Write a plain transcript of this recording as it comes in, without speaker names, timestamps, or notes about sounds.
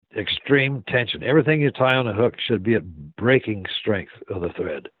extreme tension. Everything you tie on a hook should be at breaking strength of the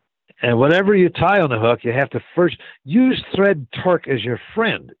thread. And whatever you tie on the hook, you have to first use thread torque as your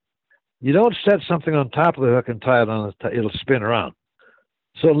friend. You don't set something on top of the hook and tie it on it'll spin around.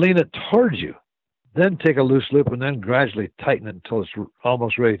 So lean it towards you. Then take a loose loop and then gradually tighten it until it's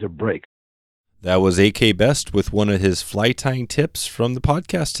almost ready to break. That was AK Best with one of his fly tying tips from the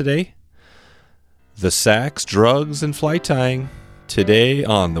podcast today. The sacks, drugs, and fly tying today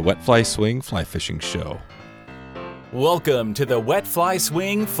on the Wet Fly Swing Fly Fishing Show. Welcome to the Wet Fly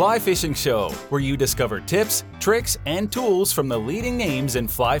Swing Fly Fishing Show, where you discover tips, tricks, and tools from the leading names in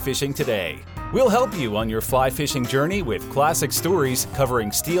fly fishing today. We'll help you on your fly fishing journey with classic stories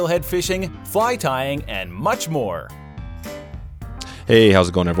covering steelhead fishing, fly tying, and much more. Hey, how's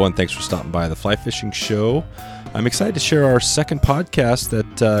it going, everyone? Thanks for stopping by the Fly Fishing Show. I'm excited to share our second podcast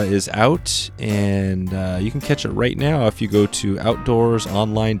that is out, and you can catch it right now if you go to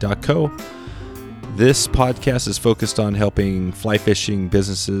outdoorsonline.co. This podcast is focused on helping fly fishing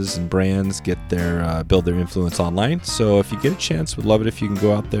businesses and brands get their build their influence online. So if you get a chance, would love it if you can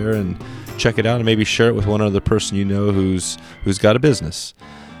go out there and check it out and maybe share it with one other person you know who's got a business.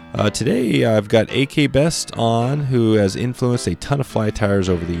 Today I've got AK Best on, who has influenced a ton of fly tyers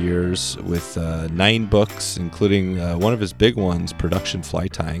over the years with 9 books, including one of his big ones, Production Fly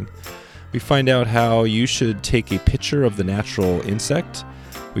Tying. We find out how you should take a picture of the natural insect.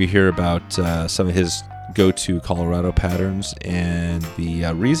 We hear about some of his go-to Colorado patterns and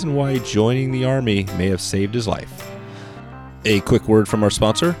the reason why joining the Army may have saved his life. A quick word from our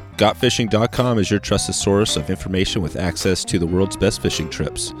sponsor. GotFishing.com is your trusted source of information with access to the world's best fishing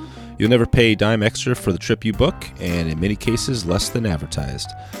trips. You'll never pay a dime extra for the trip you book, and in many cases, less than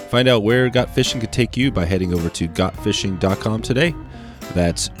advertised. Find out where Got Fishing could take you by heading over to GotFishing.com today.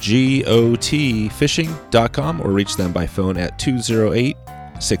 That's GOTFishing.com, or reach them by phone at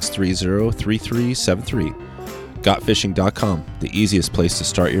 208-630-3373. GotFishing.com, the easiest place to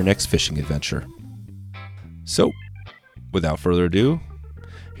start your next fishing adventure. So, without further ado,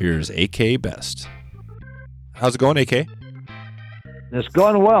 here's AK Best. How's it going, AK? It's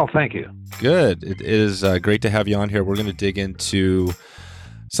going well, thank you. Good. It is great to have you on here. We're going to dig into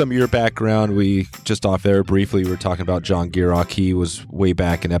some of your background. We just off air briefly were talking about John Gierach. He was way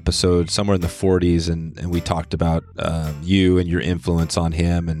back in episode somewhere in the 40s, and we talked about you and your influence on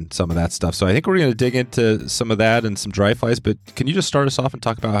him and some of that stuff. So I think we're going to dig into some of that and some dry flies. But can you just start us off and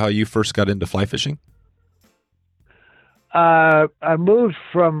talk about how you first got into fly fishing? I moved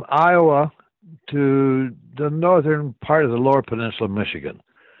from Iowa to the northern part of the lower peninsula of Michigan,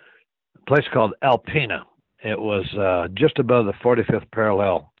 a place called Alpena. It was just above the 45th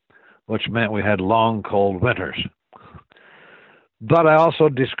parallel, which meant we had long, cold winters. But I also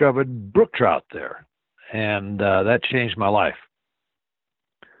discovered brook trout there, and that changed my life.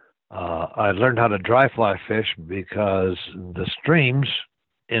 I learned how to dry fly fish because the streams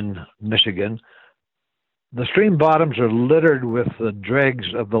in Michigan, the stream bottoms are littered with the dregs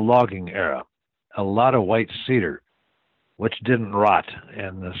of the logging era, a lot of white cedar, which didn't rot,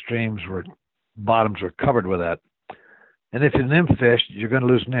 and the bottoms were covered with that. And if you nymph fish, you're going to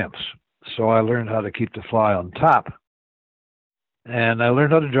lose nymphs. So I learned how to keep the fly on top. And I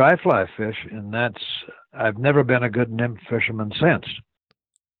learned how to dry fly fish, and I've never been a good nymph fisherman since.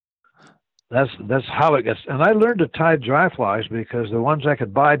 That's how it gets. And I learned to tie dry flies because the ones I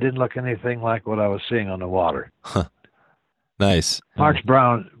could buy didn't look anything like what I was seeing on the water. Nice. March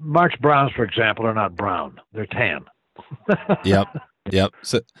Browns, for example, are not brown; they're tan. Yep.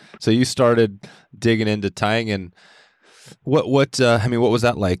 So you started digging into tying, and what was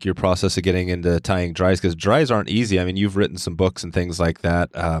that like? Your process of getting into tying dries, because dries aren't easy. I mean, you've written some books and things like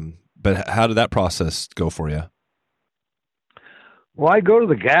that, but how did that process go for you? Well, I go to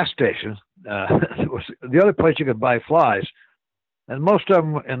the gas station. It was the other place you could buy flies, and most of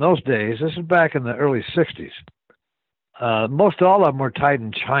them in those days. This is back in the early '60s. Most all of them were tied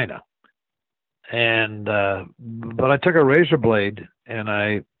in China, and but I took a razor blade and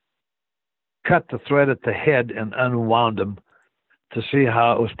I cut the thread at the head and unwound them to see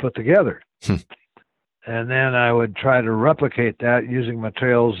how it was put together. And then I would try to replicate that using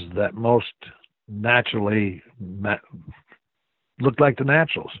materials that most naturally looked like the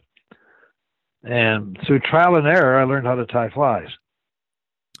naturals. And through trial and error, I learned how to tie flies.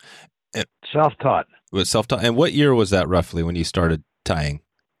 Self-taught. Was self-taught. And what year was that roughly when you started tying?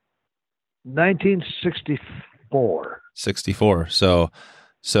 1964. 64. So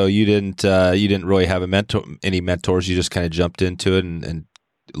you didn't really have any mentors. You just kind of jumped into it and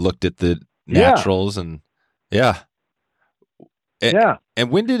looked at the naturals and yeah. Yeah.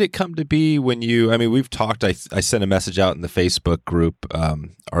 And when did it come to be when you, I mean, we've talked, I sent a message out in the Facebook group,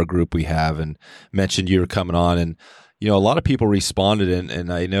 our group we have, and mentioned you were coming on, and, a lot of people responded,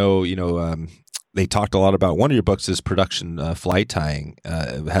 and I know, they talked a lot about one of your books is production fly tying,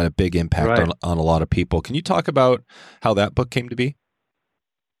 had a big impact Right. on a lot of people. Can you talk about how that book came to be?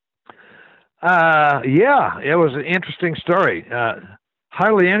 Yeah, it was an interesting story.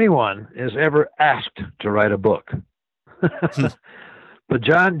 Hardly anyone is ever asked to write a book. But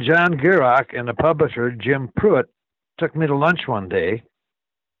John Gierach and the publisher, Jim Pruitt, took me to lunch one day,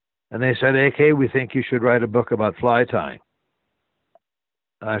 and they said, AK, we think you should write a book about fly tying.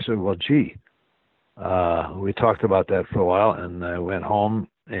 I said, well, gee. We talked about that for a while, and I went home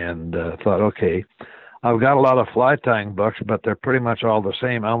and thought, okay, I've got a lot of fly tying books, but they're pretty much all the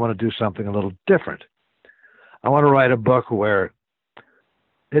same. I want to do something a little different. I want to write a book where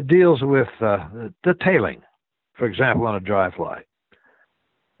it deals with the tailing, for example, on a dry fly.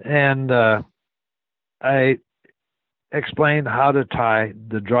 And I explained how to tie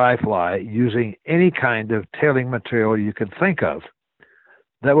the dry fly using any kind of tailing material you could think of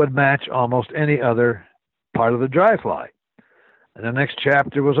that would match almost any other part of the dry fly. And the next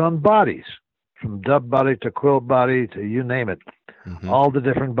chapter was on bodies, from dub body to quill body to you name it, all the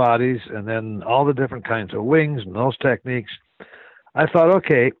different bodies, and then all the different kinds of wings and those techniques. I thought,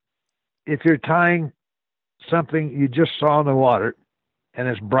 okay, if you're tying something you just saw in the water and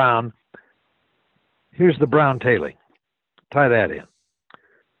it's brown, here's the brown tailing. Tie that in.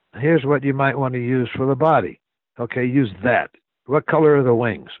 Here's what you might want to use for the body. Okay, use that. What color are the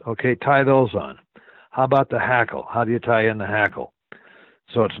wings? Okay, tie those on. How about the hackle? How do you tie in the hackle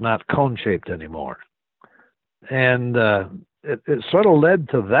so it's not cone-shaped anymore? And it sort of led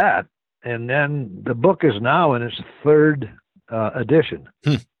to that. And then the book is now in its third edition.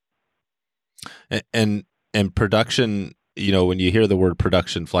 And production, when you hear the word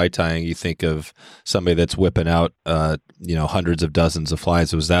production fly tying, you think of somebody that's whipping out, hundreds of dozens of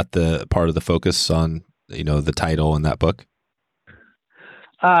flies. Was that the part of the focus on, the title in that book?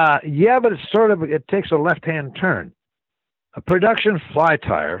 Yeah, but it takes a left-hand turn. A production fly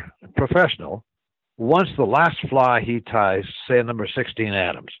tyer, professional, wants the last fly he ties, say number 16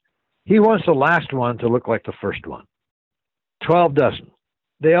 Adams. He wants the last one to look like the first one. 12 dozen.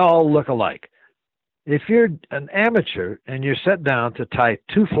 They all look alike. If you're an amateur and you're set down to tie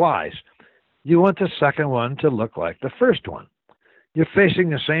two flies, you want the second one to look like the first one. You're facing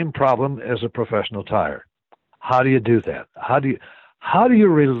the same problem as a professional tyer. How do you do that? How do you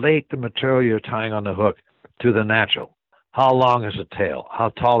relate the material you're tying on the hook to the natural? How long is the tail? How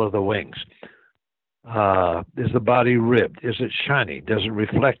tall are the wings? Is the body ribbed? Is it shiny? Does it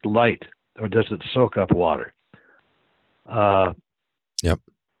reflect light, or does it soak up water? Yep.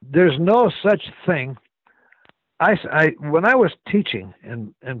 There's no such thing. When I was teaching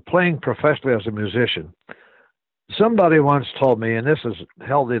and playing professionally as a musician, somebody once told me, and this is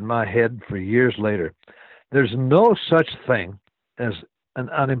held in my head for years later, there's no such thing as an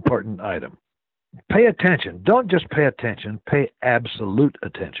unimportant item. Pay attention. Don't just pay attention. Pay absolute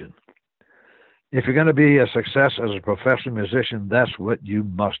attention. If you're going to be a success as a professional musician, that's what you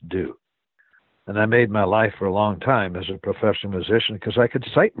must do. And I made my life for a long time as a professional musician because I could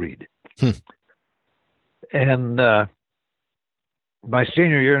sight read. And my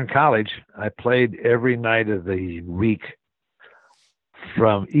senior year in college, I played every night of the week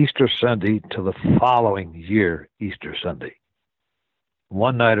from Easter Sunday to the following year, Easter Sunday.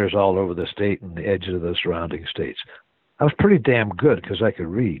 One-nighters all over the state and the edges of the surrounding states. I was pretty damn good because I could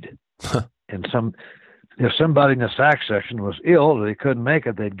read. And if somebody in the sax section was ill or they couldn't make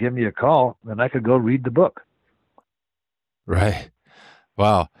it, they'd give me a call, and I could go read the book. Right.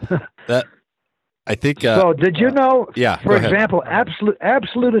 Wow. That I think. So, did you know? Yeah. For example,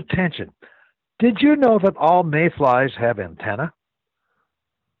 absolute attention. Did you know that all mayflies have antenna?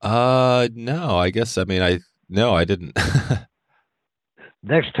 No. I guess. I mean, I didn't.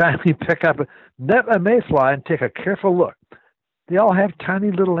 Next time you pick up a mayfly and take a careful look, they all have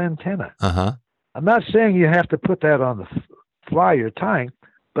tiny little antenna. I'm not saying you have to put that on the fly you're tying,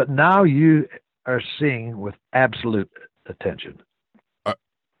 but now you are seeing with absolute attention.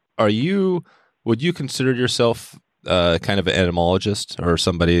 Would you consider yourself kind of an entomologist or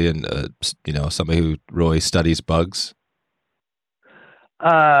somebody somebody who really studies bugs?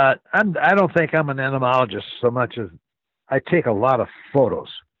 I don't think I'm an entomologist so much as I take a lot of photos,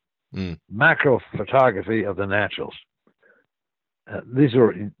 macro photography of the naturals. These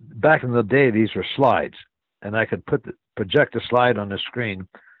were, back in the day, these were slides, and I could project a slide on the screen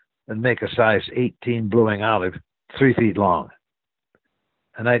and make a size 18 blue wing olive 3 feet long.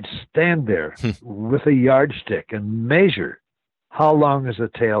 And I'd stand there with a yardstick and measure How long is the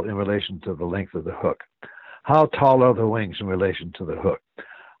tail in relation to the length of the hook? How tall are the wings in relation to the hook?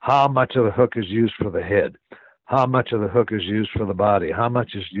 How much of the hook is used for the head? How much of the hook is used for the body? How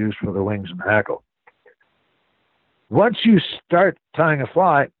much is used for the wings and hackle? Once you start tying a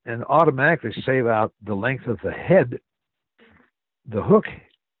fly and automatically save out the length of the head, the hook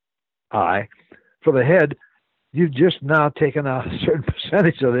eye for the head, you've just now taken out a certain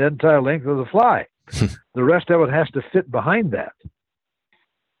percentage of the entire length of the fly. The rest of it has to fit behind that.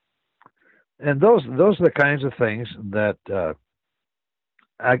 And those are the kinds of things that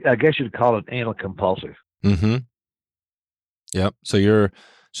I guess you'd call it anal compulsive. Mm-hmm. Yep. So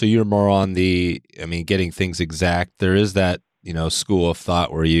you're more on the, getting things exact. There is that, school of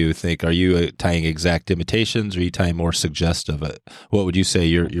thought where you think, are you tying exact imitations, or are you tying more suggestive? What would you say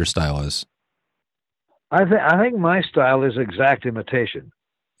your style is? I think my style is exact imitation.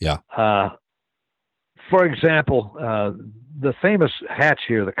 Yeah. For example, the famous hatch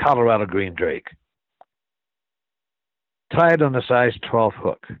here, the Colorado green drake, tied on a size 12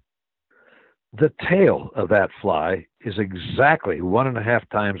 hook. The tail of that fly is exactly 1.5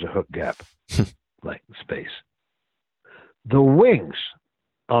 times a hook gap like space. The wings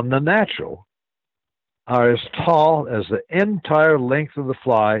on the natural are as tall as the entire length of the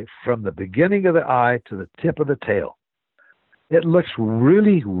fly from the beginning of the eye to the tip of the tail. It looks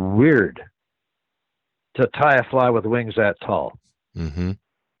really weird to tie a fly with wings that tall. Mm-hmm.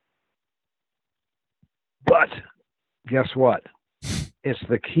 But guess what? It's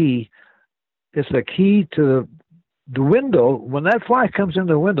the key. It's the key to the window. When that fly comes in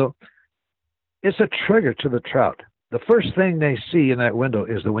the window, it's a trigger to the trout. The first thing they see in that window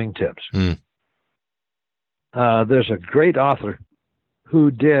is the wingtips. Mm. There's a great author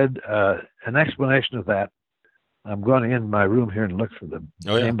who did an explanation of that. I'm going in my room here and look for the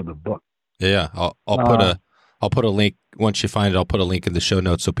name of the book. Yeah, I'll put a link once you find it. I'll put a link in the show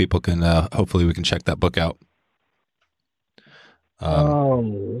notes so people can hopefully we can check that book out.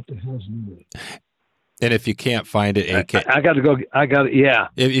 What the hell's new? And if you can't find it, I got to go. I got to. Yeah.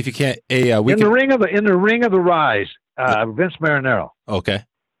 If you can't, we in the ring of the rise. Vince Marinero. Okay.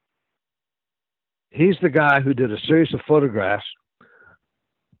 He's the guy who did a series of photographs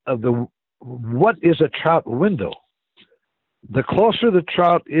of what is a trout window. The closer the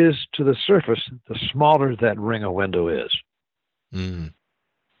trout is to the surface, the smaller that ring of window is. Mm.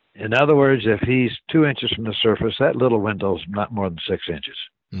 In other words, if he's 2 inches from the surface, that little window is not more than 6 inches.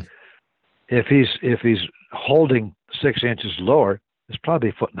 Mm. If he's holding 6 inches lower, it's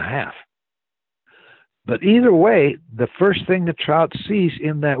probably 1.5 feet. But either way, the first thing the trout sees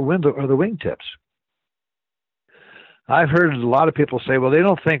in that window are the wingtips. I've heard a lot of people say, well, they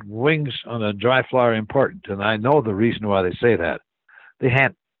don't think wings on a dry fly are important. And I know the reason why they say that.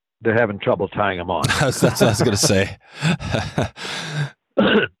 They're having trouble tying them on. That's what I was going to say.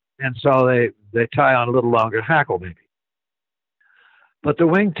 And so they tie on a little longer hackle, maybe. But the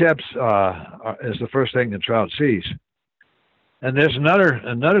wingtips is the first thing the trout sees. And there's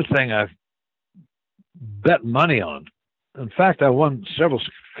another thing I've bet money on. In fact, I won several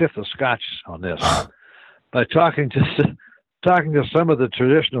fifths of scotch on this by talking to some of the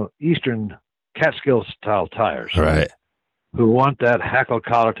traditional Eastern Catskill style tyers, right? Who want that hackle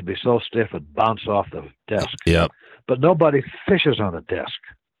collar to be so stiff it bounce off the desk. Yep. But nobody fishes on the desk.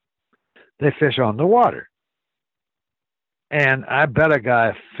 They fish on the water. And I bet a guy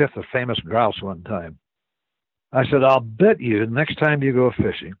a fifth of famous grouse one time. I said, I'll bet you next time you go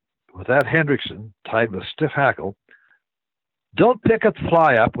fishing with that Hendrickson tied with stiff hackle, don't pick a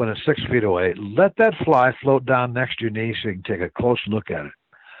fly up when it's 6 feet away. Let that fly float down next to your knee so you can take a close look at it.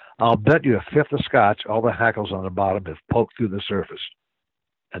 I'll bet you a fifth of scotch, all the hackles on the bottom have poked through the surface.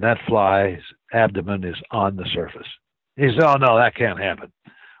 And that fly's abdomen is on the surface. He said, oh, no, that can't happen.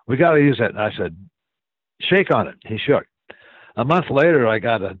 We got to use that. And I said, shake on it. He shook. A month later, I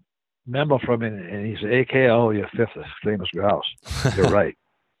got a memo from him, and he said, AKO, you fifth of famous grouse. You're right.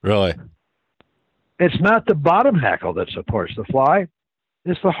 Really? It's not the bottom hackle that supports the fly.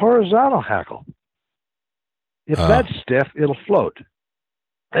 It's the horizontal hackle. If that's stiff, it'll float.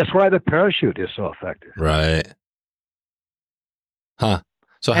 That's why the parachute is so effective. Right. Huh.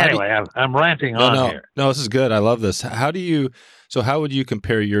 So anyway, I'm ranting on here. No, this is good. I love this. How would you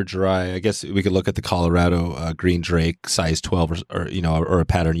compare your dry? I guess we could look at the Colorado green drake size 12 or a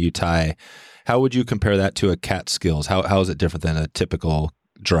pattern you tie. How would you compare that to a Catskills? How is it different than a typical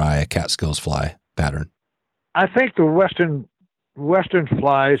dry Catskills fly pattern? I think the Western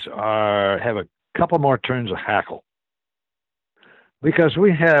flies have a couple more turns of hackle because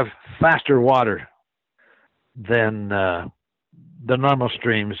we have faster water than the normal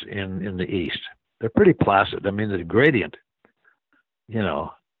streams in the east. They're pretty placid. I mean, the gradient You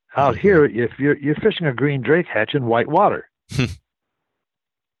know, out here, if you're fishing a green drake hatch in white water,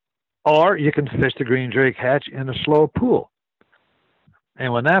 or you can fish the green drake hatch in a slow pool.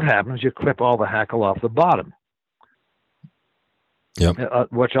 And when that happens, you clip all the hackle off the bottom. Yep.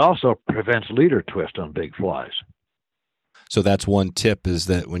 Which also prevents leader twist on big flies. So that's one tip, is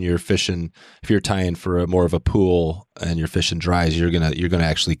that when you're fishing, if you're tying for more of a pool and you're fishing dries, you're gonna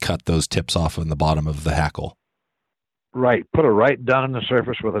actually cut those tips off on the bottom of the hackle. Right. Put it right down on the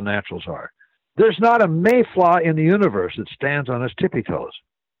surface where the naturals are. There's not a mayfly in the universe that stands on its tippy toes.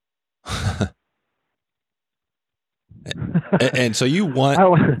 And so you want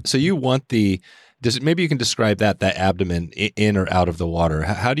maybe you can describe that abdomen in or out of the water.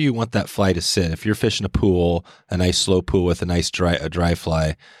 How do you want that fly to sit? If you're fishing a pool, a nice slow pool with a nice dry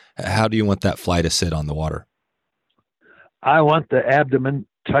fly, how do you want that fly to sit on the water? I want the abdomen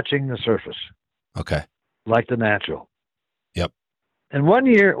touching the surface. Okay. Like the natural. Yep. And one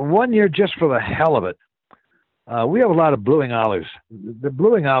year, just for the hell of it, we have a lot of blueing olives. The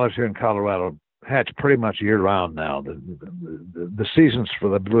blueing olives here in Colorado hatch pretty much year round now. The seasons for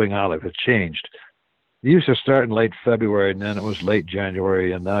the bluing olive have changed. It used to start in late February, and then it was late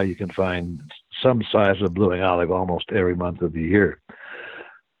January, and now you can find some size of bluing olive almost every month of the year.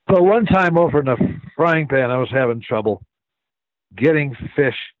 But one time over in a frying pan, I was having trouble getting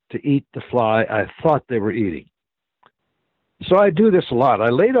fish to eat the fly I thought they were eating. So I do this a lot. I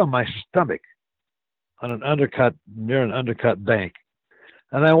laid on my stomach on near an undercut bank,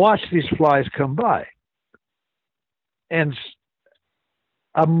 and I watched these flies come by. And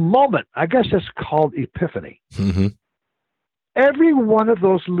a moment, I guess it's called epiphany. Mm-hmm. Every one of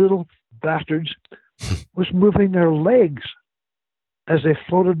those little bastards was moving their legs as they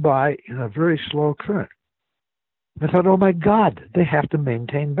floated by in a very slow current. I thought, oh my God, they have to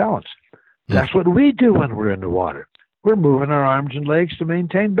maintain balance. That's what we do when we're in the water. We're moving our arms and legs to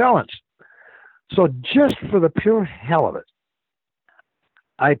maintain balance. So just for the pure hell of it,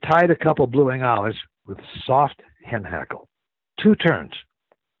 I tied a couple bluing olives with soft hen hackle, 2 turns,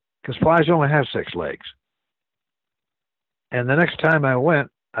 because flies only have 6 legs. And the next time I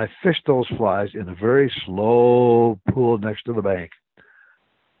went, I fished those flies in a very slow pool next to the bank.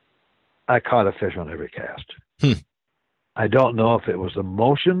 I caught a fish on every cast. I don't know if it was the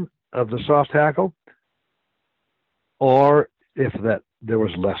motion of the soft hackle or if that there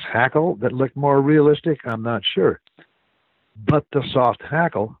was less hackle that looked more realistic. I'm not sure. But the soft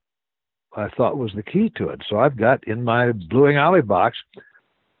hackle, I thought, was the key to it. So I've got in my bluing olive box,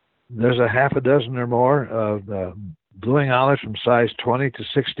 there's a half a dozen or more of bluing olives from size 20 to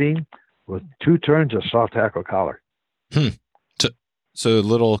 16 with 2 turns of soft hackle collar. So a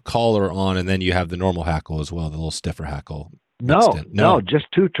little collar on, and then you have the normal hackle as well, the little stiffer hackle. No, just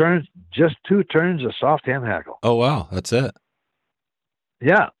 2 turns, of soft hen hackle. Oh, wow. That's it.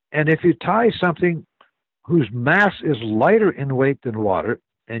 Yeah. And if you tie something whose mass is lighter in weight than water,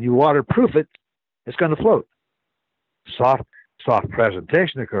 and you waterproof it, it's going to float. Soft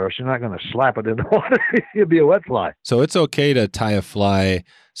presentation, of course. You're not going to slap it in the water. You'll be a wet fly. So it's okay to tie a fly.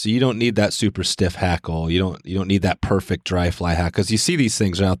 So you don't need that super stiff hackle. You don't need that perfect dry fly hackle. Because you see these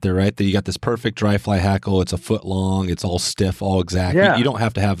things out there, right? That you got this perfect dry fly hackle. It's a foot long. It's all stiff, all exact. Yeah. You don't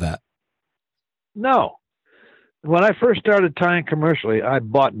have to have that. No. When I first started tying commercially, I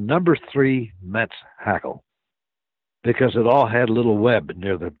bought number 3 Metz hackle because it all had a little web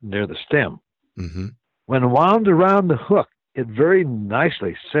near the stem. Mm-hmm. When wound around the hook, it very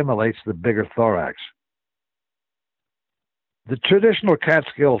nicely simulates the bigger thorax. The traditional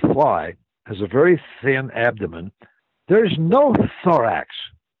catskill fly has a very thin abdomen. There's no thorax.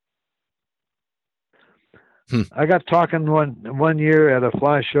 I got talking one year at a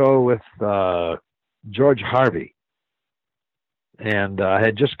fly show with George Harvey, and I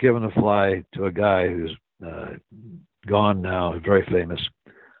had just given a fly to a guy who's gone now, very famous.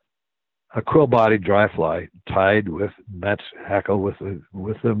 A quill-bodied dry fly tied with Metz hackle with the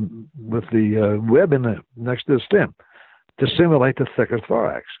web next to the stem to simulate the thicker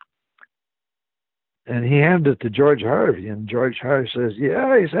thorax. And he handed it to George Harvey, and George Harvey says,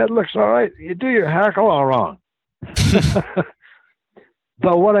 "Yeah," he said, "looks all right. You do your hackle all wrong."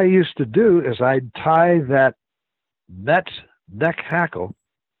 But what I used to do is I'd tie that Metz neck hackle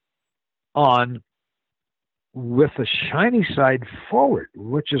on with the shiny side forward,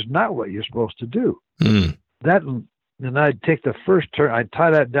 which is not what you're supposed to do. And I'd take the first turn, I'd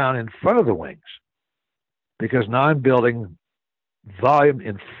tie that down in front of the wings, because now I'm building volume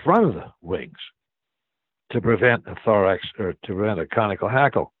in front of the wings to prevent a thorax or to prevent a conical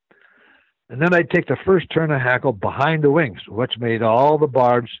hackle. And then I'd take the first turn of hackle behind the wings, which made all the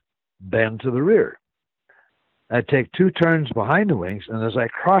barbs bend to the rear. I'd take 2 turns behind the wings, and as I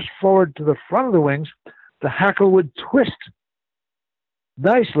crossed forward to the front of the wings, the hackle would twist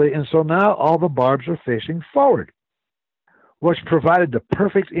nicely, and so now all the barbs are facing forward, which provided the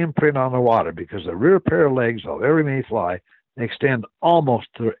perfect imprint on the water because the rear pair of legs of every mayfly extend almost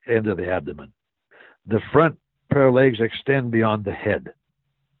to the end of the abdomen. The front pair of legs extend beyond the head.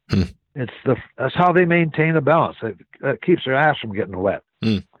 That's how they maintain a balance. It keeps their ass from getting wet.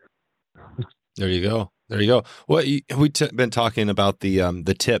 There you go. Well, we've been talking about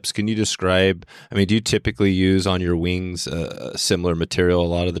the tips. Can you describe? I mean, do you typically use on your wings similar material a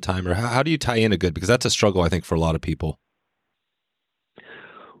lot of the time, or how do you tie in a good? Because that's a struggle, I think, for a lot of people.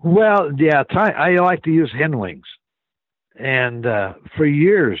 Well, yeah, I like to use hen wings, and for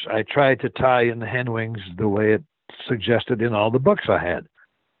years I tried to tie in the hen wings the way it suggested in all the books I had,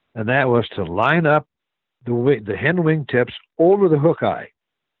 and that was to line up the hen wing tips over the hook eye.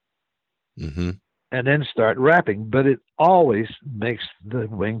 And then start wrapping, but it always makes the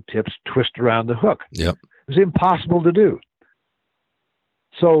wing tips twist around the hook. Yep. It's impossible to do.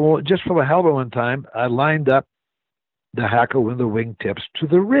 So just for the hell of it one time, I lined up the hackle with the wing tips to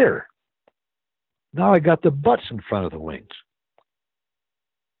the rear. Now I got the butts in front of the wings.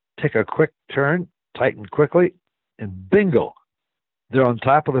 Take a quick turn, tighten quickly, and bingo, they're on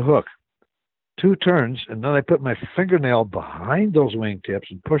top of the hook. 2 turns, and then I put my fingernail behind those wing tips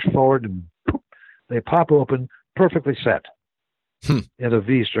and push forward, and poof, they pop open, perfectly set in a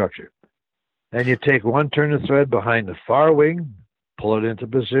V structure. And you take 1 turn of thread behind the far wing, pull it into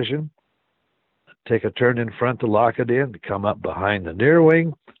position, take a turn in front to lock it in, come up behind the near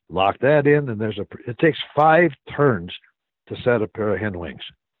wing, lock that in, and it takes 5 turns to set a pair of hen wings.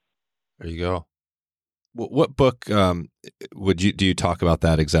 There you go. What book do you talk about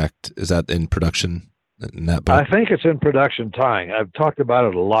that exact? Is that in production in that book? I think it's in production tying. I've talked about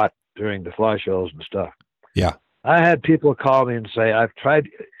it a lot during the fly shows and stuff. Yeah. I had people call me and say, I've tried.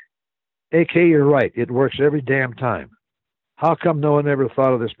 AK, you're right. It works every damn time. How come no one ever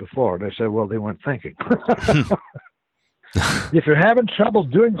thought of this before? And I said, well, they weren't thinking. If you're having trouble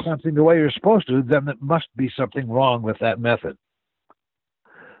doing something the way you're supposed to, then it must be something wrong with that method.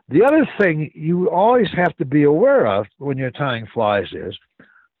 The other thing you always have to be aware of when you're tying flies is,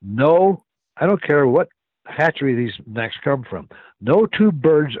 I don't care what hatchery these necks come from, no 2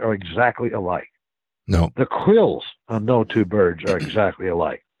 birds are exactly alike. No. The quills on no 2 birds are exactly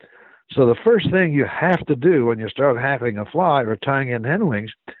alike. So the first thing you have to do when you start hackling a fly or tying in hen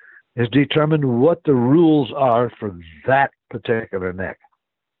wings is determine what the rules are for that particular neck.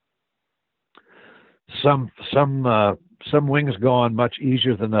 Some wings go on much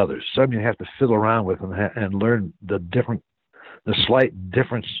easier than others. Some you have to fiddle around with and learn the slight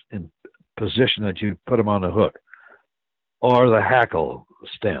difference in position that you put them on the hook, or the hackle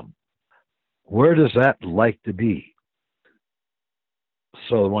stem. Where does that like to be?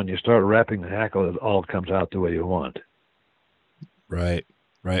 So when you start wrapping the hackle, it all comes out the way you want. Right.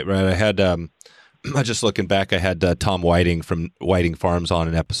 I had, just looking back, I had Tom Whiting from Whiting Farms on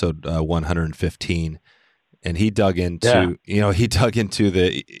in episode 115. And he dug into, he's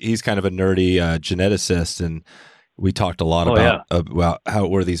kind of a nerdy geneticist, and we talked a lot about how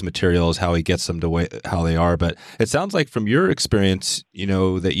were these materials, how he gets them to how they are. But it sounds like from your experience,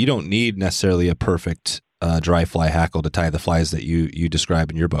 that you don't need necessarily a perfect dry fly hackle to tie the flies that you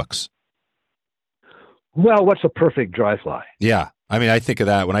describe in your books. Well, what's a perfect dry fly? Yeah. I mean, I think of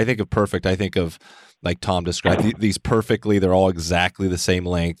that. When I think of perfect, I think of, like Tom described, these perfectly, they're all exactly the same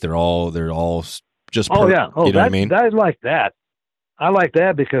length. They're all just what I mean? I like that. I like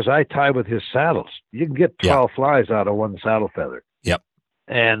that because I tie with his saddles. You can get 12 flies out of 1 saddle feather. Yep.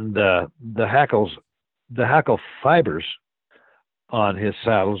 And the hackle fibers on his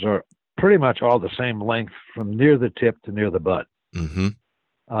saddles are pretty much all the same length from near the tip to near the butt. Mm-hmm.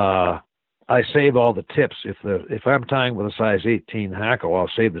 I save all the tips. If I'm tying with a size 18 hackle,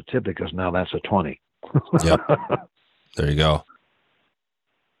 I'll save the tip because now that's a 20. Yep. There you go.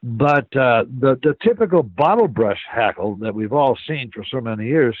 But the typical bottle brush hackle that we've all seen for so many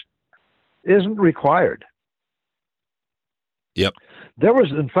years isn't required. Yep. There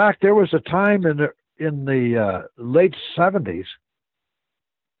was a time in the late 70s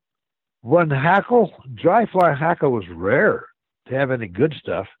when dry fly hackle was rare to have any good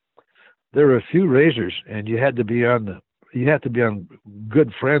stuff. There were a few razors, and you had to be on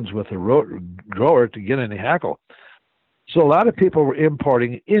good friends with the grower to get any hackle. So a lot of people were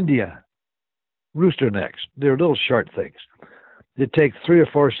importing India rooster necks. They're little short things. It'd take 3 or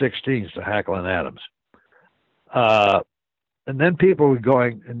 4 16s to hackle an Adams. And then people were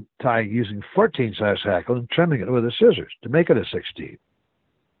going and tying using 14 size hackle and trimming it with the scissors to make it a 16.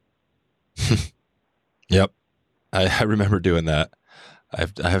 Yep. I remember doing that.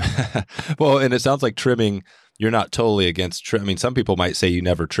 I've well, and it sounds like trimming. You're not totally against trim. I mean, some people might say you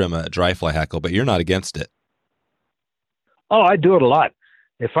never trim a dry fly hackle, but you're not against it. Oh, I do it a lot.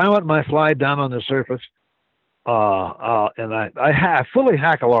 If I want my fly down on the surface, and I fully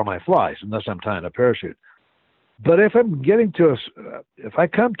hackle all my flies unless I'm tying a parachute. But if I'm getting to if I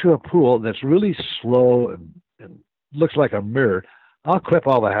come to a pool that's really slow and looks like a mirror, I'll clip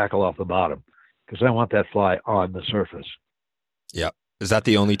all the hackle off the bottom because I want that fly on the surface. Yeah. Is that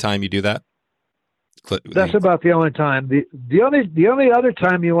the only time you do that? That's about the only time. The only other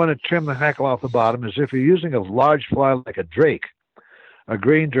time you want to trim the hackle off the bottom is if you're using a large fly like a drake, a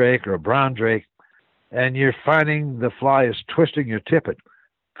green drake or a brown drake, and you're finding the fly is twisting your tippet.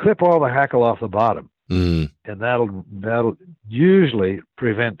 Clip all the hackle off the bottom, and that'll usually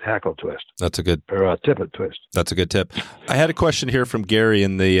prevent hackle twist. That's a good or a tippet twist. That's a good tip. I had a question here from Gary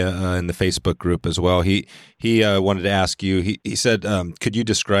in the Facebook group as well. He wanted to ask you. He said, could you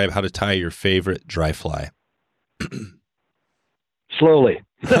describe how to tie your favorite dry fly? Slowly.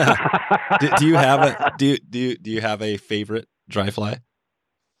 do you have a do you have a favorite dry fly?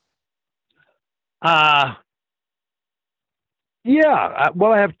 Yeah.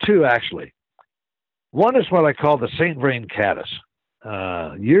 Well, I have two actually. One is what I call the St. Vrain Caddis.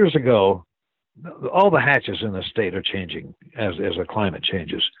 Years ago, all the hatches in the state are changing as the climate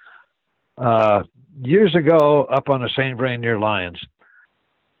changes. Years ago, up on the St. Vrain near Lyons,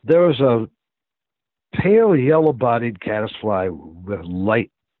 there was a pale yellow-bodied caddisfly with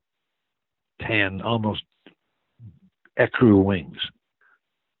light tan, almost ecru wings.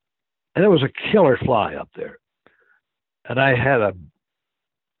 And it was a killer fly up there. And I had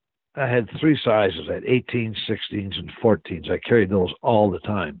three sizes. I had 18s, 16s, and 14s. I carried those all the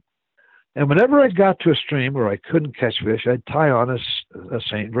time. And whenever I got to a stream where I couldn't catch fish, I'd tie on a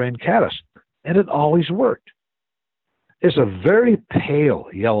St. Vrain Caddis. And it always worked. It's a very pale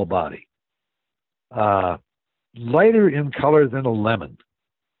yellow body. Lighter in color than a lemon.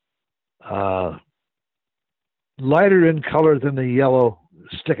 Lighter in color than the yellow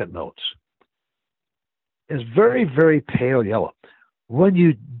stick-it notes. It's very, very pale yellow. When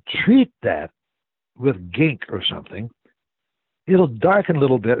you treat that with gink or something, it'll darken a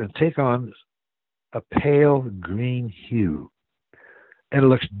little bit and take on a pale green hue. And it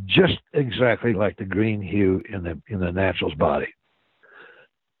looks just exactly like the green hue in the natural's body.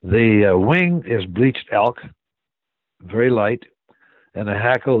 The wing is bleached elk, very light, and the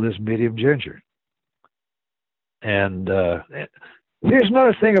hackle is medium ginger. And here's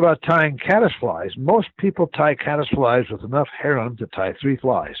another thing about tying caddis flies. Most people tie caddis flies with enough hair on them to tie 3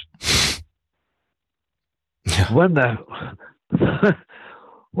 flies. When a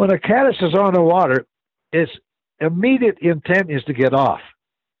caddis is on the water, its immediate intent is to get off.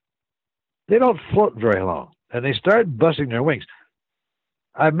 They don't float very long, and they start busting their wings.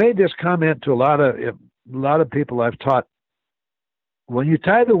 I've made this comment to a lot of people I've taught. When you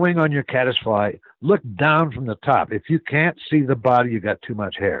tie the wing on your caddisfly, look down from the top. If you can't see the body, you got too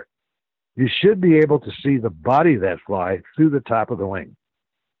much hair. You should be able to see the body of that fly through the top of the wing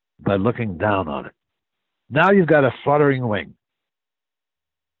by looking down on it. Now you've got a fluttering wing.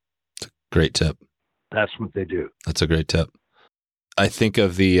 Great tip. That's what they do. That's a great tip. I think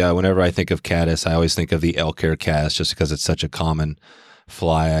of whenever I think of caddis, I always think of the elk hair caddis just because it's such a common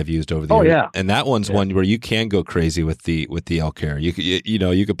fly I've used over the years. Yeah. And that one's one where you can go crazy with the elk hair. You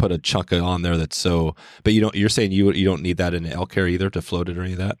could put a chunk on there that's so, but you're saying you don't need that in elk hair either to float it or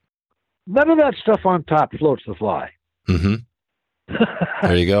any of that? None of that stuff on top floats the fly. Mm-hmm.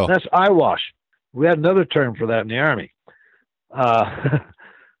 There you go. That's eyewash. We had another term for that in the Army.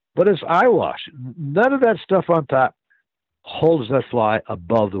 But it's eyewash. None of that stuff on top holds that fly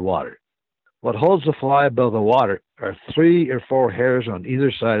above the water. What holds the fly above the water are 3 or 4 hairs on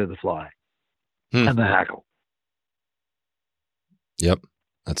either side of the fly and the hackle. Yep,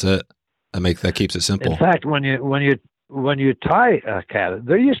 that's it. That keeps it simple. In fact, when you tie a caddis,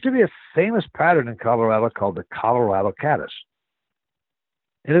 there used to be a famous pattern in Colorado called the Colorado Caddis,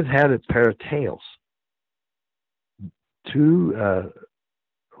 and it had a pair of tails, 1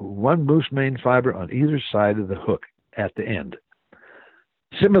 moose mane fiber on either side of the hook at the end.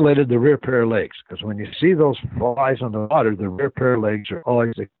 Simulated the rear pair of legs, because when you see those flies on the water, the rear pair of legs are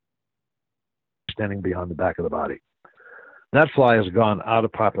always extending beyond the back of the body. That fly has gone out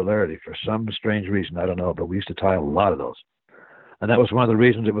of popularity for some strange reason. I don't know, but we used to tie a lot of those. And that was one of the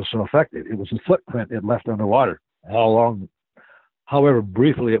reasons it was so effective. It was the footprint it left on the water, however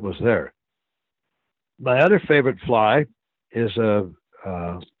briefly it was there. My other favorite fly is a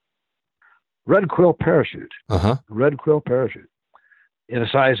red quill parachute. Uh-huh. Red quill parachute in a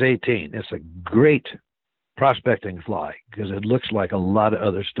size 18. It's a great prospecting fly because it looks like a lot of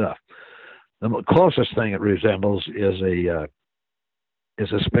other stuff. The closest thing it resembles is a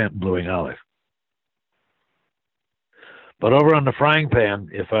spent blueing olive. But over on the frying pan,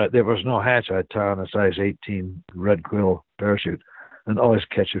 if there was no hatch, I'd tie on a size 18 red quill parachute and always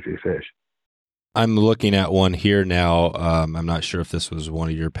catch a few fish. I'm looking at one here now. I'm not sure if this was one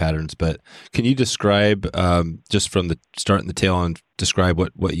of your patterns, but can you describe, just from the start and the tail, and describe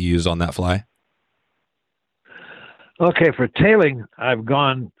what you use on that fly? Okay, for tailing, I've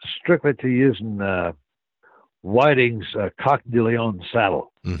gone strictly to using Whiting's Coq de Leon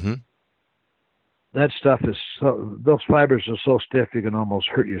saddle. Mm-hmm. That stuff is those fibers are so stiff you can almost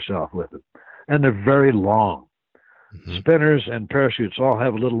hurt yourself with it. And they're very long. Mm-hmm. Spinners and parachutes all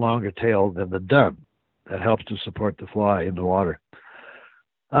have a little longer tail than the dun. That helps to support the fly in the water.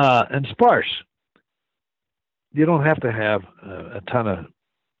 And sparse. You don't have to have a ton of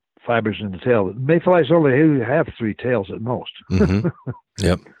fibers in the tail. Mayflies only have 3 tails at most. Mm-hmm.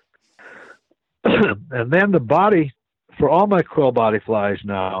 Yep. And then the body, for all my quill body flies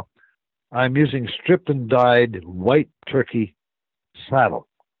now, I'm using stripped and dyed white turkey saddle.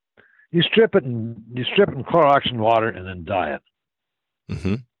 You strip it in Clorox and water and then dye it.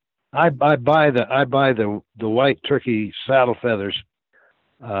 Mm-hmm. I buy the white turkey saddle feathers,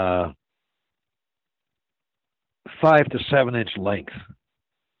 5 to 7 inch length.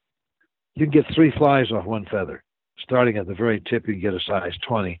 You can get 3 flies off one feather. Starting at the very tip, you can get a size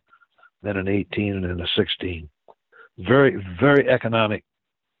 20, then an 18, and then a 16. Very, very economic.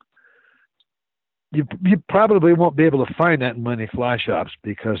 You probably won't be able to find that in many fly shops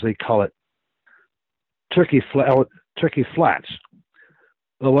because they call it turkey flats.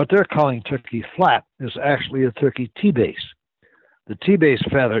 Well, what they're calling turkey flat is actually a turkey T-base. The T-base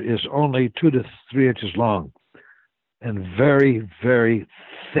feather is only 2 to 3 inches long and very, very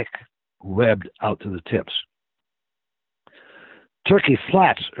thick, webbed out to the tips. Turkey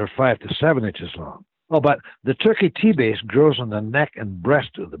flats are 5 to 7 inches long. Oh, but the turkey T-base grows on the neck and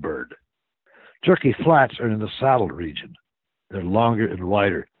breast of the bird. Turkey flats are in the saddle region. They're longer and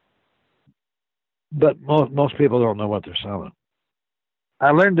wider. But most people don't know what they're selling. I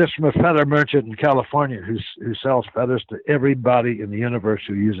learned this from a feather merchant in California who sells feathers to everybody in the universe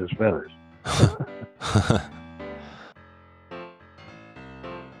who uses feathers.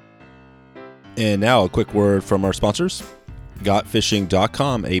 And now a quick word from our sponsors.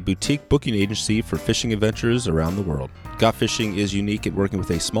 GotFishing.com, a boutique booking agency for fishing adventures around the world. Got Fishing is unique in working with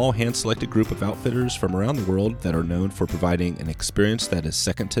a small hand-selected group of outfitters from around the world that are known for providing an experience that is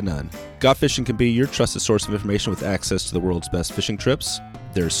second to none. Got Fishing can be your trusted source of information with access to the world's best fishing trips.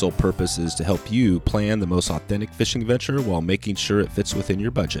 Their sole purpose is to help you plan the most authentic fishing adventure while making sure it fits within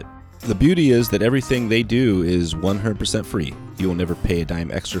your budget. The beauty is that everything they do is 100% free. You will never pay a dime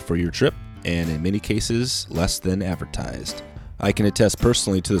extra for your trip, and in many cases, less than advertised. I can attest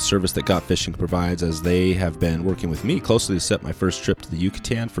personally to the service that Got Fishing provides, as they have been working with me closely to set my first trip to the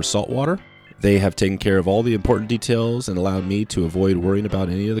Yucatan for saltwater. They have taken care of all the important details and allowed me to avoid worrying about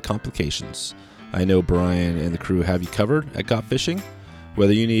any of the complications. I know Brian and the crew have you covered at Got Fishing.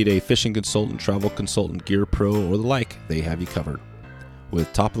 Whether you need a fishing consultant, travel consultant, gear pro, or the like, they have you covered.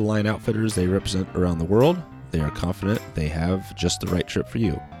 With top-of-the-line outfitters they represent around the world, they are confident they have just the right trip for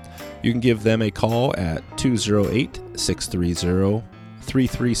you. You can give them a call at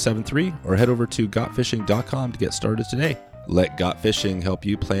 208-630-3373 or head over to gotfishing.com to get started today. Let Got Fishing help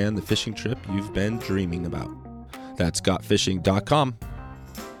you plan the fishing trip you've been dreaming about. That's gotfishing.com.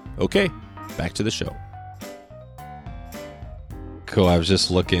 Okay, back to the show. Cool. I was just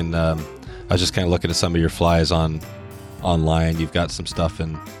looking. I was just kind of looking at some of your flies online. You've got some stuff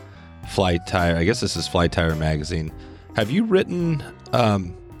in Fly Tire. I guess this is Fly Tire magazine. Have you written?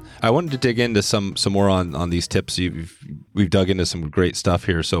 I wanted to dig into some more on these tips. We've dug into some great stuff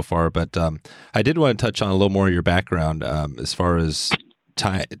here so far, but I did want to touch on a little more of your background as far as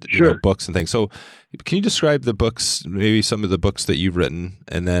books and things. So, can you describe the books, maybe some of the books that you've written,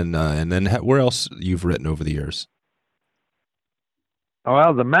 and then where else you've written over the years?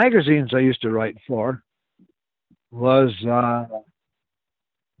 Well, the magazines I used to write for was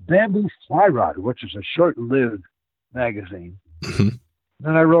Bamboo Fly Rod, which is a short-lived magazine. Mm-hmm.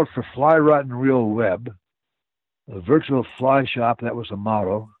 Then I wrote for Fly Rod and Reel Web, a virtual fly shop, that was a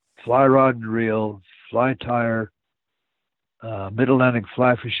motto, Fly Rod and Reel, Fly Tire, Mid-Atlantic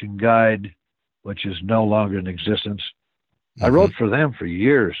Fly Fishing Guide, which is no longer in existence. Mm-hmm. I wrote for them for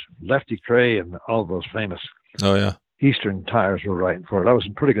years. Lefty Cray and all those famous Eastern tires were writing for it. I was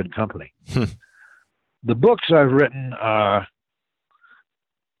in pretty good company. The books I've written are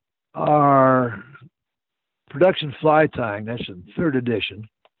Production Fly Tying, that's in 3rd edition.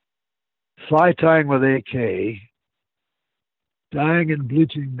 Fly Tying with AK, Dyeing and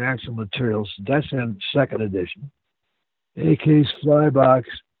Bleaching Natural Materials. That's in second edition. AK's Fly Box,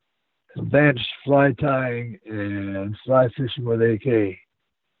 Advanced Fly Tying, and Fly Fishing with AK.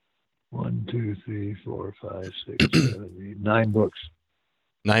 1, 2, 3, 4, 5, 6, 7, 8, 9 books.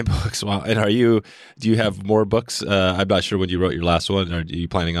 9 books. Wow. And do you have more books? I'm not sure when you wrote your last one. Are you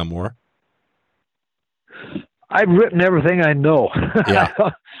planning on more? I've written everything I know.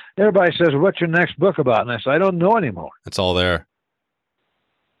 Yeah. Everybody says, what's your next book about? And I say, I don't know anymore. It's all there.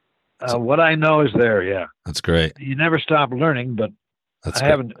 What I know is there, yeah. That's great. You never stop learning, but I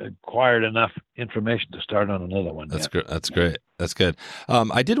haven't acquired enough information to start on another one That's yet. great. That's great. That's good.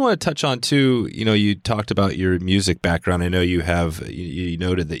 I did want to touch on, too, you talked about your music background. I know you have, you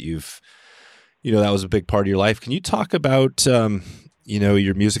noted that that was a big part of your life. Can you talk about,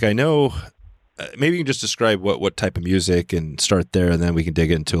 your music? I know, maybe you can just describe what type of music and start there, and then we can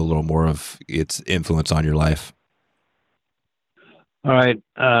dig into a little more of its influence on your life. All right.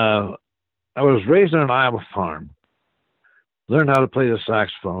 I was raised on an Iowa farm. Learned how to play the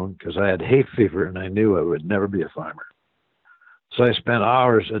saxophone because I had hay fever and I knew I would never be a farmer. So I spent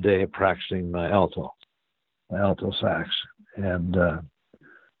hours a day practicing my alto sax. And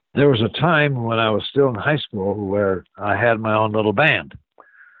there was a time when I was still in high school where I had my own little band.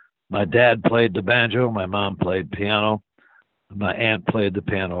 My dad played the banjo, my mom played piano, my aunt played the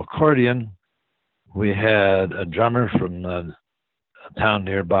piano accordion. We had a drummer from a town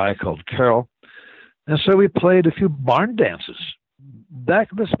nearby called Carol. And so we played a few barn dances.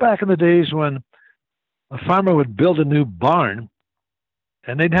 Back in the days when a farmer would build a new barn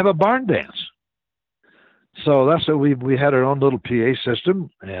and they'd have a barn dance. So that's what we had our own little PA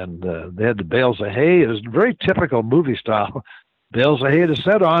system, and they had the bales of hay. It was very typical movie style. Bales of hay to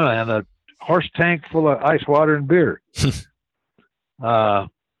set on and a horse tank full of ice water and beer.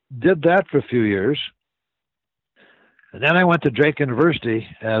 Did that for a few years. And then I went to Drake University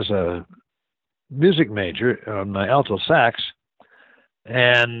as a music major on my alto sax.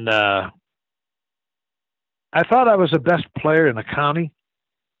 And I thought I was the best player in the county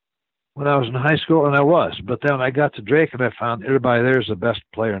when I was in high school, and I was. But then I got to Drake, and I found everybody there is the best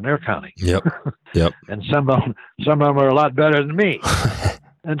player in their county. Yep. And some of them were a lot better than me.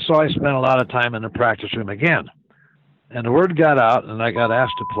 And so I spent a lot of time in the practice room again. And the word got out, and I got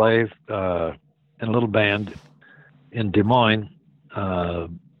asked to play in a little band in Des Moines,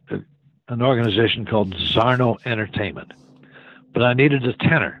 an organization called Zarno Entertainment. But I needed a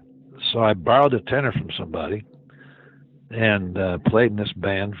tenor, so I borrowed a tenor from somebody and played in this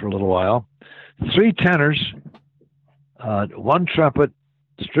band for a little while. 3 tenors, 1 trumpet,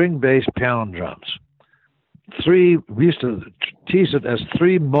 string bass, piano, and drums. We used to tease it as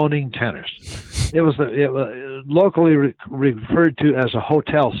 3 moaning tenors. It was locally referred to as a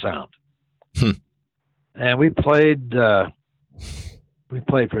hotel sound. And we played for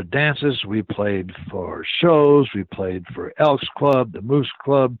dances, we played for shows, we played for Elks Club, the Moose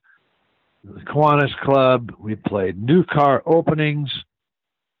Club, the Kiwanis Club. We played new car openings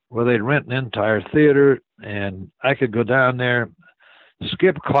where they'd rent an entire theater, and I could go down there,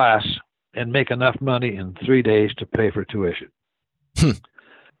 skip class, and make enough money in 3 days to pay for tuition.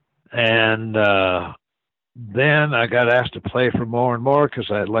 And then I got asked to play for more and more because,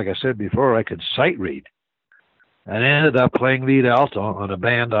 like I said before, I could sight read. And I ended up playing lead alto on a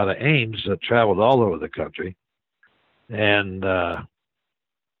band out of Ames that traveled all over the country. And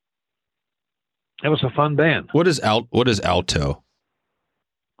it was a fun band. What is alto?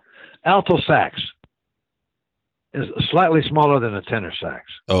 Alto sax is slightly smaller than a tenor sax.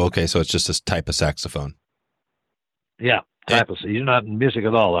 Oh, okay. So it's just this type of saxophone. Yeah. You're not in music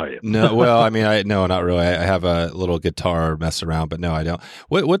at all, are you? No, well, I mean, no, not really. I have a little guitar mess around, but no, I don't.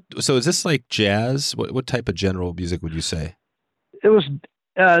 So is this like jazz? What type of general music would you say? It was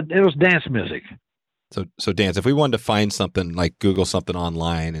dance music. So dance. If we wanted to find something, like Google something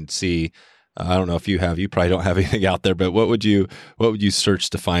online and see, I don't know if you probably don't have anything out there, but what would you search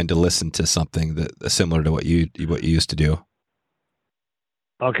to find to listen to something that similar to what you used to do?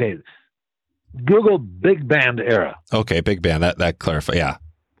 Okay. Google big band era. Okay, big band. That clarifies. Yeah,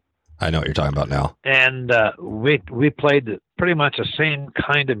 I know what you're talking about now. And we played pretty much the same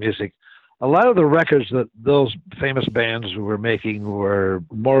kind of music. A lot of the records that those famous bands were making were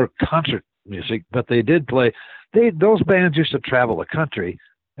more concert music, but they did play. Those bands used to travel the country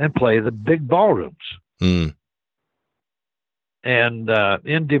and play the big ballrooms. Mm. And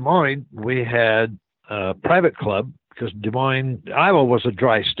in Des Moines, we had a private club because Des Moines, Iowa was a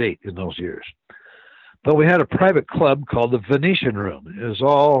dry state in those years. But we had a private club called the Venetian Room.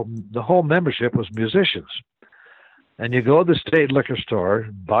 The whole membership was musicians. and you go to the state liquor store,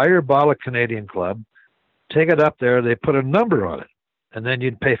 buy your bottle of Canadian Club, take it up there, they put a number on it, and then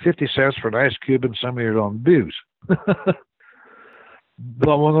you'd pay 50 cents for an ice cube and some of your own booze.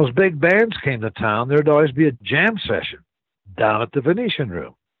 But when those big bands came to town, there'd always be a jam session down at the Venetian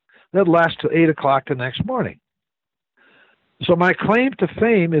Room. That'd last till 8 o'clock the next morning. So my claim to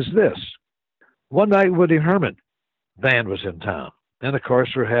fame is this. One night, Woody Herman band was in town. And, of course,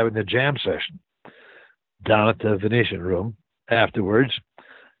 we're having a jam session down at the Venetian Room afterwards.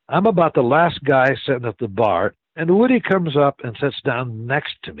 I'm about the last guy sitting at the bar, and Woody comes up and sits down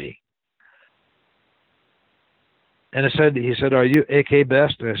next to me. And he said, "Are you AK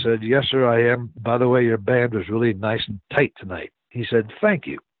Best?" And I said, "Yes, sir, I am. By the way, your band was really nice and tight tonight." He said, "Thank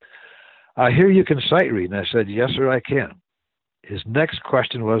you. I hear you can sight read." And I said, "Yes, sir, I can." His next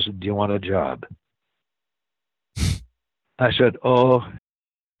question was, "Do you want a job?" I said, "Oh,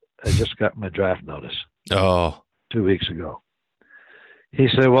 I just got my draft notice. 2 weeks ago." He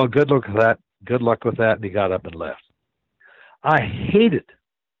said, "Well, good luck with that. Good luck with that." And he got up and left. I hated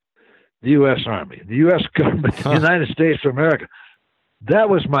the U.S. Army, the U.S. government, the United States of America. That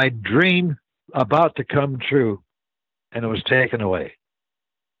was my dream about to come true, and it was taken away.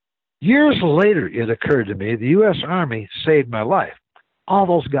 Years later, it occurred to me, the U.S. Army saved my life. All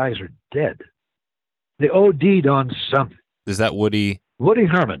those guys are dead. They OD'd on something. Is that Woody? Woody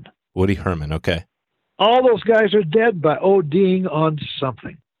Herman. Woody Herman, okay. All those guys are dead by ODing on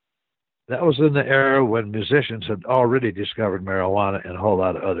something. That was in the era when musicians had already discovered marijuana and a whole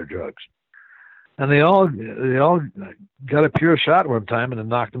lot of other drugs. And they all got a pure shot one time and it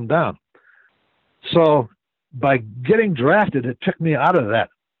knocked them down. So by getting drafted, it took me out of that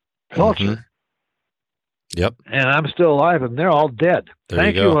culture. Mm-hmm. Yep. And I'm still alive, and they're all dead.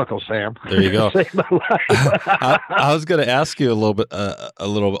 Thank you, Uncle Sam. There you go. Saved my life. I was going to ask you a little bit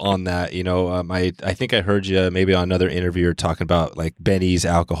on that. You know, I think I heard you maybe on another interview talking about like Benny's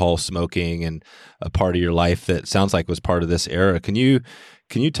alcohol smoking and a part of your life that sounds like was part of this era. Can you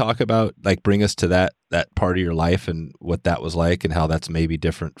talk about, like, bring us to that part of your life and what that was like and how that's maybe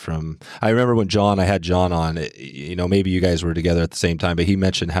different from? I remember when I had John on. You know, maybe you guys were together at the same time, but he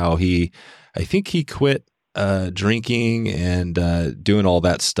mentioned how I think he quit drinking and doing all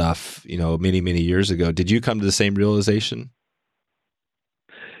that stuff, you know, many, many years ago. Did you come to the same realization?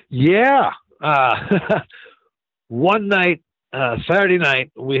 Yeah. One night, Saturday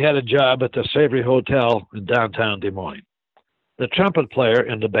night, we had a job at the Savory Hotel in downtown Des Moines. The trumpet player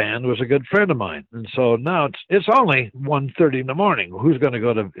in the band was a good friend of mine. And so now it's only 1:30 in the morning.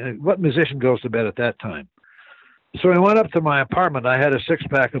 What musician goes to bed at that time? So I went up to my apartment. I had a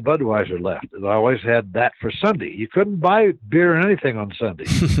 6-pack of Budweiser left, and I always had that for Sunday. You couldn't buy beer or anything on Sunday.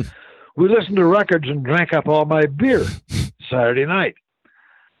 We listened to records and drank up all my beer Saturday night.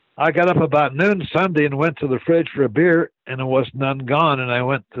 I got up about noon Sunday and went to the fridge for a beer, and there was none gone, and I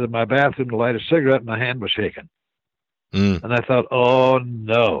went to my bathroom to light a cigarette, and my hand was shaking. And I thought, oh,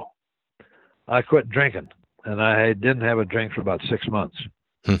 no. I quit drinking, and I didn't have a drink for about 6 months.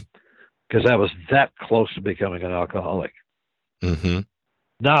 Because I was that close to becoming an alcoholic. Mm-hmm.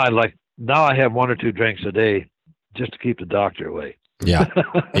 Now I have 1 or 2 drinks a day just to keep the doctor away. Yeah.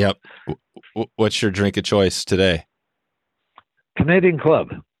 Yep. What's your drink of choice today? Canadian Club.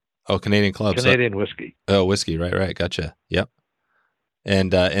 Oh, Canadian Club. Canadian whiskey. Oh, whiskey. Right. Gotcha. Yep.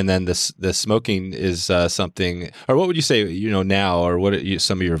 And then the smoking is something, or what would you say, you know, now, or what are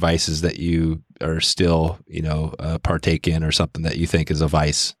some of your vices that you are still, you know, partake in, or something that you think is a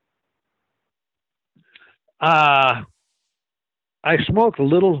vice? I smoke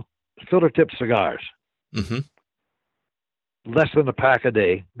little filter-tipped cigars. Mm-hmm. Less than a pack a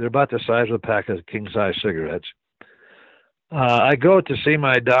day. They're about the size of a pack of king-size cigarettes. I go to see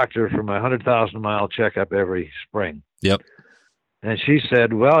my doctor for my 100,000-mile checkup every spring. Yep. And she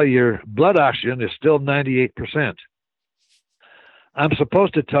said, well, your blood oxygen is still 98%. I'm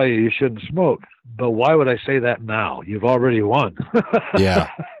supposed to tell you shouldn't smoke, but why would I say that now? You've already won.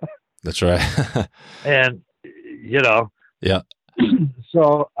 Yeah, that's right. And, you know. Yeah.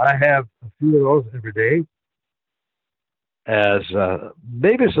 So I have a few of those every day as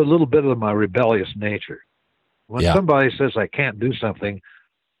maybe it's a little bit of my rebellious nature. When somebody says I can't do something,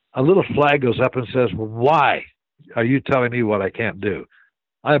 a little flag goes up and says, well, why are you telling me what I can't do?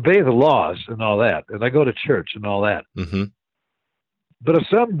 I obey the laws and all that, and I go to church and all that. Mm-hmm. But if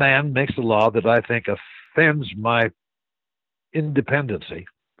some man makes a law that I think offends my independency,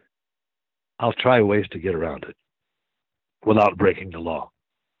 I'll try ways to get around it without breaking the law.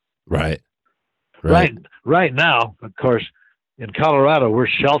 Right. Right now, of course, in Colorado, we're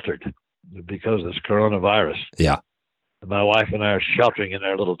sheltered because of this coronavirus. Yeah. My wife and I are sheltering in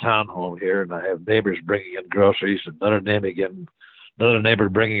our little townhome here, and I have neighbors bringing in groceries, and another neighbor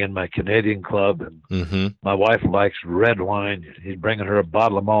bringing in my Canadian club, and my wife likes red wine. He's bringing her a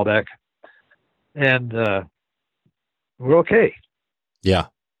bottle of Malbec, and we're okay. Yeah.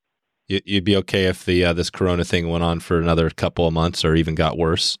 You'd be okay if the this Corona thing went on for another couple of months or even got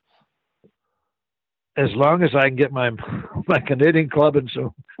worse? As long as I can get my Canadian club and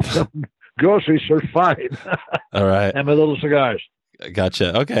some groceries are fine. All right. And my little cigars.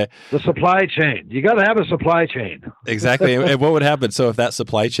 Gotcha. Okay. The supply chain. You got to have a supply chain. Exactly. And what would happen? So if that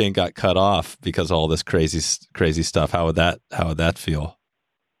supply chain got cut off because of all this crazy stuff, how would that feel?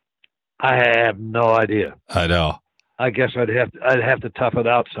 I have no idea. I know. I guess I'd have to tough it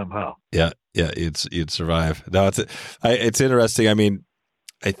out somehow. Yeah. You'd survive. No, it's interesting. I mean,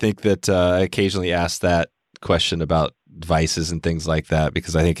 I think that I occasionally ask that question about vices and things like that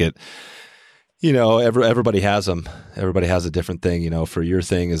because I think everybody has them. Everybody has a different thing. For your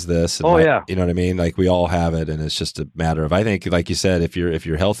thing is this. And yeah. You know what I mean? Like we all have it, and it's just a matter of. I think, like you said, if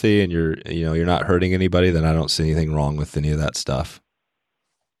you're healthy and you're not hurting anybody, then I don't see anything wrong with any of that stuff.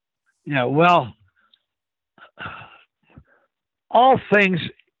 Yeah. Well, all things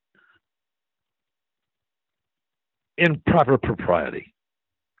in proper propriety.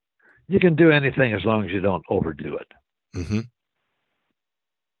 You can do anything as long as you don't overdo it. Mm-hmm.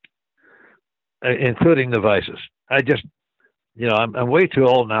 Including the vices. I just, I'm way too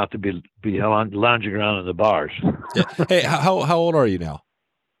old now to be lounging around in the bars. Yeah. Hey, how old are you now?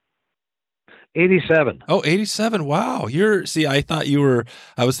 87. Oh, 87. Wow.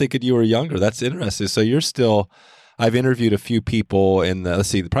 I was thinking you were younger. That's interesting. So you're still, I've interviewed a few people and let's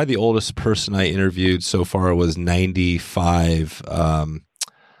see, probably the oldest person I interviewed so far was 95.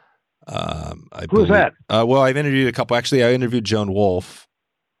 Who's that? Well, I've interviewed a couple. Actually, I interviewed Joan Wolfe.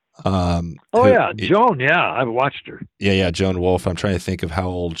 Joan. Yeah, I've watched her. Yeah, Joan Wolfe. I'm trying to think of how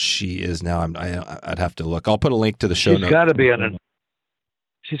old she is now. I'd have to look. I'll put a link to the show notes. She's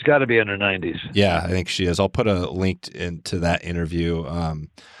got to be in her 90s. Yeah, I think she is. I'll put a link into that interview.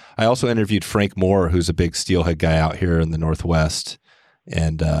 I also interviewed Frank Moore, who's a big steelhead guy out here in the Northwest,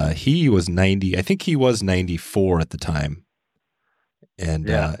 and he was 90. I think he was 94 at the time. And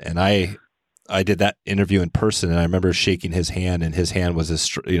and I did that interview in person, and I remember shaking his hand, and his hand was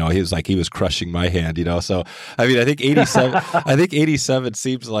he was crushing my hand, So I mean, I think 87. I think 87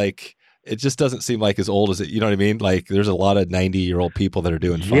 seems like it just doesn't seem like as old as it. You know what I mean? Like there's a lot of 90-year-old people that are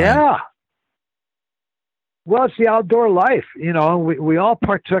doing fine. Yeah. Well, it's the outdoor life, We all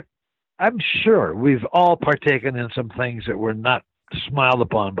partook. I'm sure we've all partaken in some things that were not smiled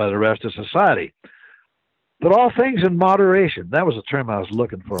upon by the rest of society. But all things in moderation. That was the term I was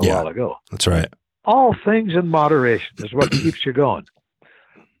looking for a while ago. That's right. All things in moderation is what keeps you going.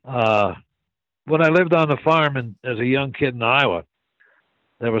 When I lived on the farm as a young kid in Iowa,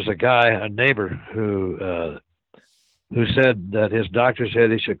 there was a neighbor who said that his doctor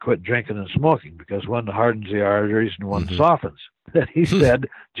said he should quit drinking and smoking because one hardens the arteries and one softens. And he said,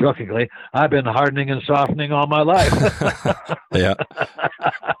 jokingly, I've been hardening and softening all my life. Yeah.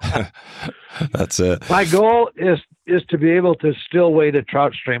 That's it. My goal is to be able to still wade a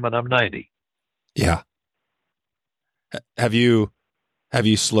trout stream when I'm 90. Yeah. Have you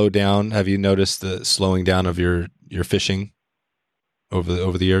slowed down? Have you noticed the slowing down of your fishing over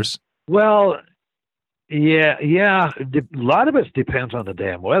the years? Well, yeah. A lot of it depends on the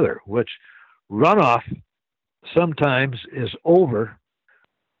damn weather, which runoff sometimes is over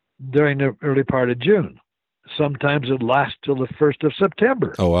during the early part of June. Sometimes it lasts till the 1st of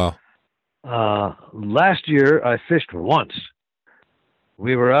September. Oh, wow. Last year, I fished once.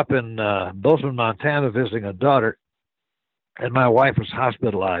 We were up in Bozeman, Montana, visiting a daughter, and my wife was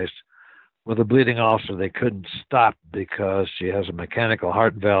hospitalized with a bleeding ulcer. They couldn't stop because she has a mechanical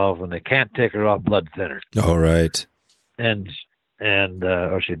heart valve, and they can't take her off blood thinner. All right. And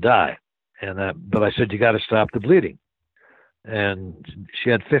or she'd die. But I said, you got to stop the bleeding. And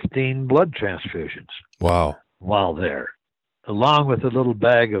she had 15 blood transfusions. Wow. While there, along with a little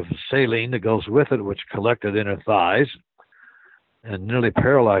bag of saline that goes with it, which collected in her thighs and nearly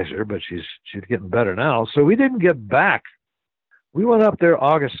paralyzed her, but she's getting better now. So we didn't get back. We went up there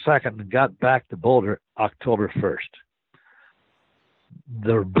August 2nd and got back to Boulder October 1st.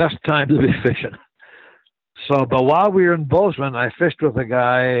 The best time to be fishing. So, but while we were in Bozeman, I fished with a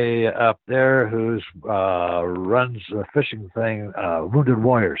guy up there who's runs a fishing thing, Wounded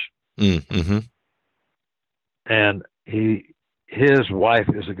Warriors. Mm-hmm. And his wife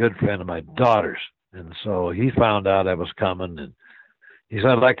is a good friend of my daughter's. And so he found out I was coming, and he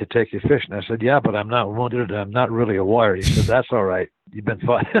said, I'd like to take you fishing. I said, yeah, but I'm not wounded. I'm not really a warrior. He said, that's all right. You've been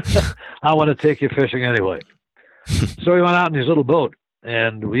fine. I want to take you fishing anyway. So we went out in his little boat,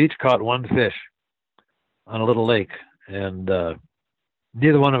 and we each caught one fish on a little lake, and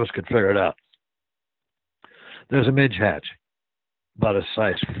neither one of us could figure it out. There's a midge hatch, about a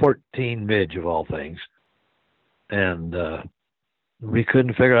size 14 midge of all things, and we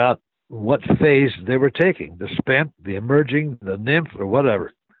couldn't figure out what phase they were taking, the spent, the emerging, the nymph, or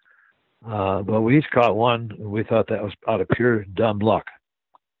whatever. But we each caught one, and we thought that was out of pure dumb luck.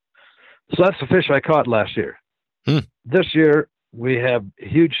 So that's the fish I caught last year. This year, we have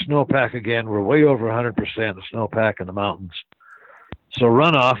huge snowpack again. We're way over 100% of snowpack in the mountains. So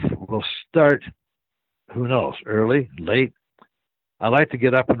runoff will start, who knows, early, late. I like to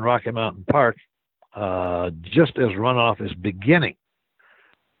get up in Rocky Mountain Park just as runoff is beginning.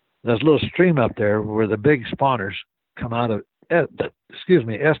 There's a little stream up there where the big spawners come out of,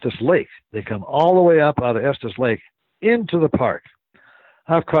 Estes Lake. They come all the way up out of Estes Lake into the park.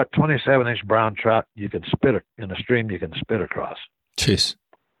 I've caught 27-inch brown trout you can spit in a stream you can spit across. Jeez.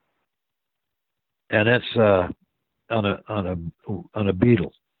 And it's on a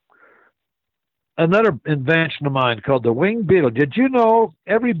beetle. Another invention of mine called the winged beetle. Did you know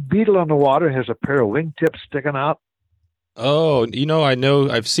every beetle on the water has a pair of wingtips sticking out? Oh, I know.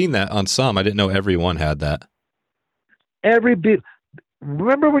 I've seen that on some. I didn't know everyone had that. Every beetle.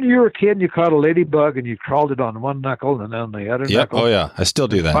 Remember when you were a kid and you caught a ladybug and you crawled it on one knuckle and then on the other knuckle? Oh, yeah. I still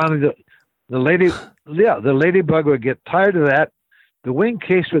do that. Finally, the ladybug would get tired of that. The wing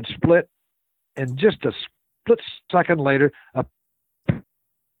case would split, and just a split second later, a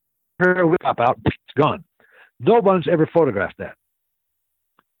pair would pop out. It's gone. No one's ever photographed that,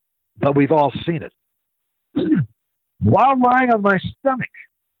 but we've all seen it. While lying on my stomach,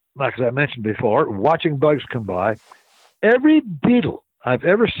 like I mentioned before, watching bugs come by, every beetle I've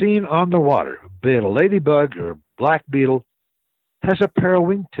ever seen on the water, be it a ladybug or a black beetle, has a pair of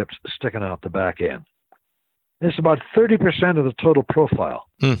wingtips sticking out the back end. It's about 30% of the total profile.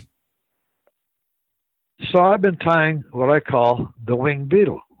 So I've been tying what I call the winged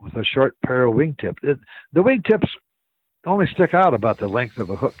beetle with a short pair of wingtips. The wingtips only stick out about the length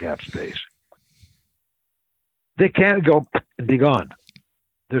of a hook gap space. They can't go and be gone.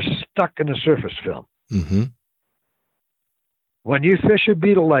 They're stuck in the surface film. Mm-hmm. When you fish a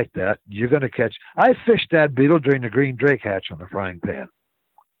beetle like that, you're going to catch. I fished that beetle during the green drake hatch on the frying pan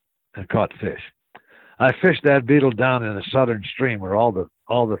and caught fish. I fished that beetle down in a southern stream where all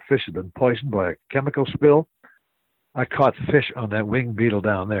the fish had been poisoned by a chemical spill. I caught fish on that winged beetle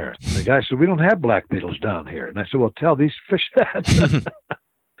down there. The guy said, "We don't have black beetles down here." And I said, "Well, tell these fish that."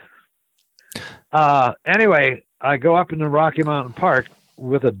 Anyway, I go up in the Rocky Mountain Park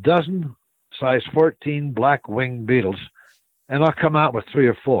with a dozen size 14 black winged beetles, and I'll come out with 3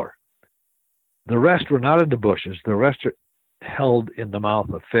 or 4. The rest were not in the bushes. The rest are held in the mouth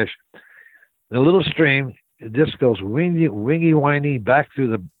of fish. The little stream, it just goes wingy-whiny back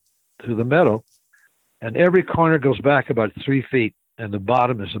through the meadow, and every corner goes back about 3 feet, and the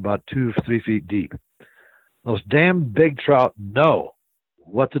bottom is about 2 or 3 feet deep. Those damn big trout know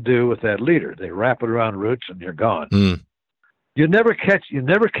what to do with that leader. They wrap it around roots, and you're gone. You never catch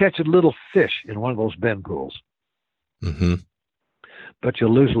a little fish in one of those bend pools. Mm-hmm. But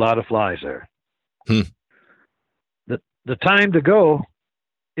you'll lose a lot of flies there. The time to go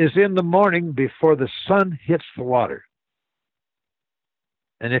is in the morning before the sun hits the water.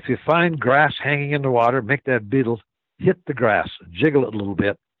 And if you find grass hanging in the water, make that beetle hit the grass, jiggle it a little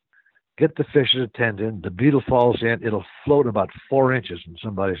bit, get the fish's attention. The beetle falls in. It'll float about 4 inches, and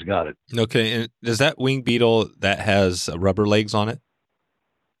somebody's got it. Okay, and does that winged beetle that has rubber legs on it?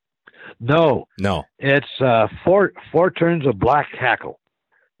 No. It's 4 turns of black hackle.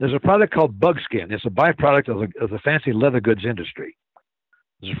 There's a product called bugskin. It's a byproduct of the fancy leather goods industry.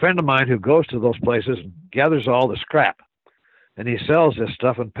 There's a friend of mine who goes to those places and gathers all the scrap, and he sells this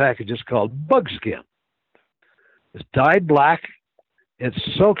stuff in packages called bugskin. It's dyed black. It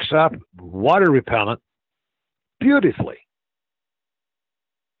soaks up water repellent beautifully,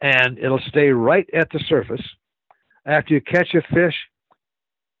 and it'll stay right at the surface. After you catch a fish,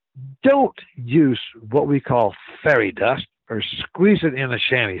 don't use what we call fairy dust or squeeze it in a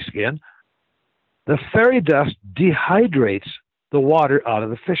chamois skin. The fairy dust dehydrates the water out of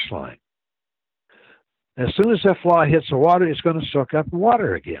the fish line. As soon as that fly hits the water, it's going to soak up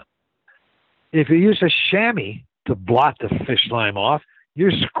water again. If you use a chamois to blot the fish slime off,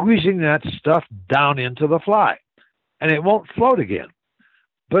 you're squeezing that stuff down into the fly, and it won't float again.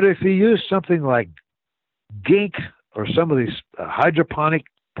 But if you use something like gink or some of these hydroponic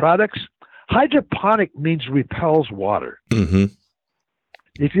products, hydroponic means repels water. Mm-hmm.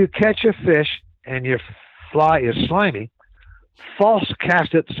 If you catch a fish and your fly is slimy, false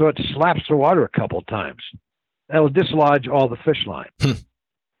cast it so it slaps the water a couple times. That'll dislodge all the fish line.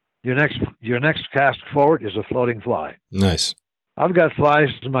 Your next cast forward is a floating fly. Nice. I've got flies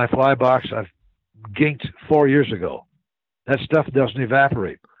in my fly box I've ginked 4 years ago. That stuff doesn't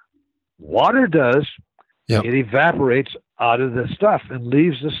evaporate. Water does. Yep. It evaporates out of the stuff and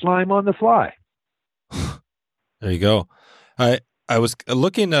leaves the slime on the fly. There you go. I was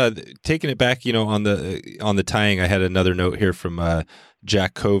looking, taking it back, on the tying. I had another note here from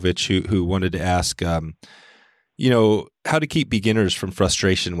Jack Kovich who wanted to ask, how to keep beginners from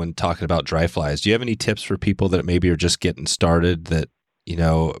frustration when talking about dry flies. Do you have any tips for people that maybe are just getting started, that,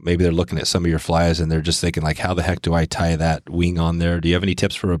 maybe they're looking at some of your flies and they're just thinking like, how the heck do I tie that wing on there? Do you have any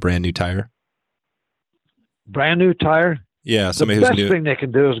tips for a brand new tire? Brand new tire? Yeah. The best thing they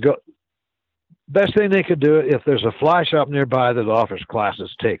can do is go. Best thing they could do, if there's a fly shop nearby that offers classes,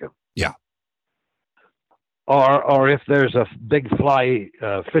 take them. Yeah. Or if there's a big fly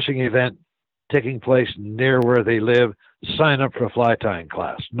fishing event taking place near where they live, sign up for a fly tying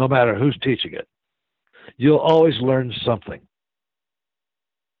class, no matter who's teaching it. You'll always learn something.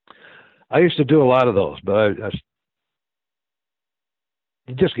 I used to do a lot of those, but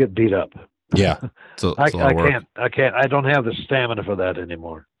you just get beat up. Yeah. I can't. I don't have the stamina for that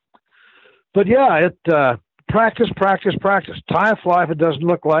anymore. But yeah, practice. Tie a fly if it doesn't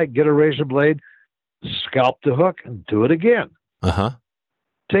look like. Get a razor blade, scalp the hook, and do it again.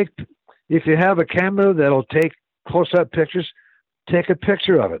 If you have a camera that'll take close-up pictures, take a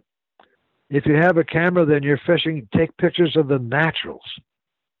picture of it. If you have a camera, then you're fishing, take pictures of the naturals.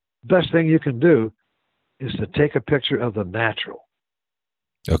 Best thing you can do is to take a picture of the natural.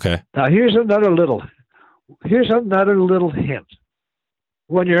 Okay. Now here's another little hint.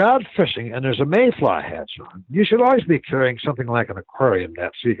 When you're out fishing and there's a mayfly hatch on, you should always be carrying something like an aquarium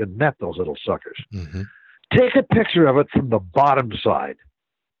net so you can net those little suckers. Mm-hmm. Take a picture of it from the bottom side,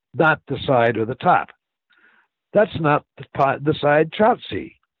 not the side or the top. That's not the side trout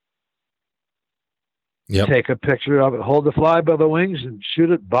see. Yep. Take a picture of it, hold the fly by the wings, and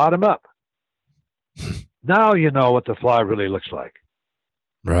shoot it bottom up. Now you know what the fly really looks like.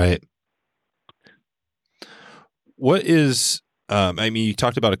 Right. What is... you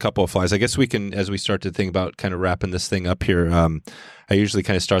talked about a couple of flies. I guess we can, as we start to think about kind of wrapping this thing up here, I usually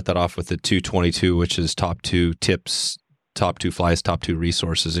kind of start that off with the 222, which is top 2 tips, top 2 flies, top 2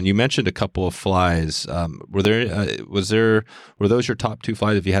 resources. And you mentioned a couple of flies. Were those your top 2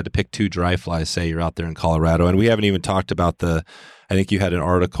 flies if you had to pick 2 dry flies, say you're out there in Colorado? And we haven't even talked about I think you had an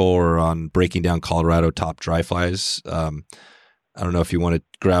article on breaking down Colorado top dry flies. I don't know if you want to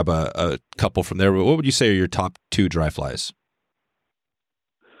grab a couple from there, but what would you say are your top 2 dry flies?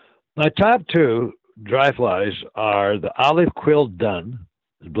 My top 2 dry flies are the olive quill dun,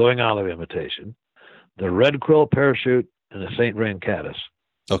 the blowing olive imitation, the red quill parachute, and the St. Vrain caddis.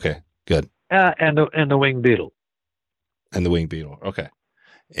 Okay, good. And the winged beetle. And the winged beetle. Okay.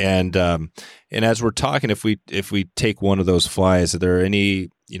 And as we're talking, if we take one of those flies, are there any,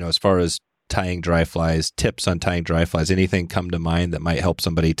 as far as tying dry flies, tips on tying dry flies, anything come to mind that might help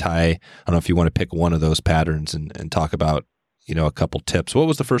somebody tie? I don't know if you want to pick one of those patterns and talk about a couple tips. What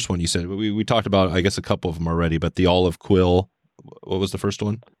was the first one you said? We talked about, I guess, a couple of them already, but the olive quill, what was the first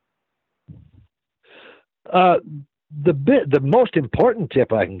one? The most important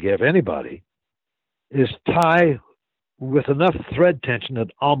tip I can give anybody is tie with enough thread tension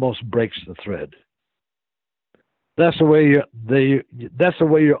that almost breaks the thread. That's the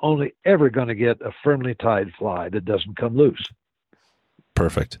way you're only ever going to get a firmly tied fly that doesn't come loose.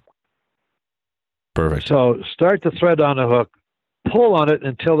 Perfect. So start the thread on a hook, pull on it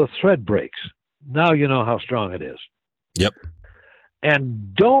until the thread breaks. Now you know how strong it is. Yep.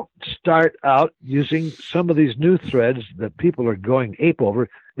 And don't start out using some of these new threads that people are going ape over.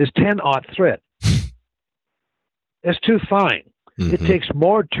 Is 10-aught thread. It's too fine. Mm-hmm. It takes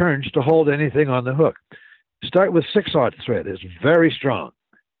more turns to hold anything on the hook. Start with 6-aught thread. It's very strong.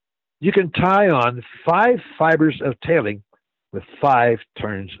 You can tie on 5 fibers of tailing with 5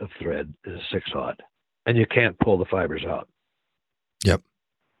 turns of thread is 6-aught, and you can't pull the fibers out. Yep.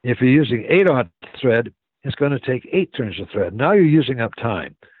 If you're using 8-aught thread, it's going to take 8 turns of thread. Now you're using up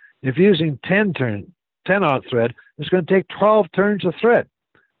time. If you're using 10-aught thread, it's going to take 12 turns of thread.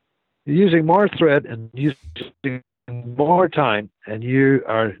 You're using more thread and using more time, and you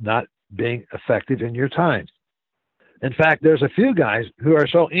are not being effective in your time. In fact, there's a few guys who are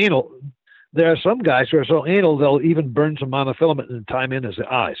so anal. There are some guys who are so anal they'll even burn some monofilament and tie them in as the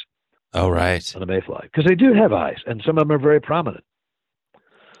eyes. Oh, right. On a mayfly, because they do have eyes, and some of them are very prominent.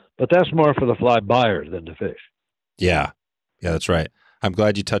 But that's more for the fly buyer than the fish. Yeah, that's right. I'm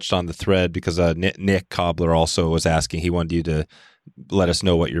glad you touched on the thread because Nick Cobbler also was asking. He wanted you to let us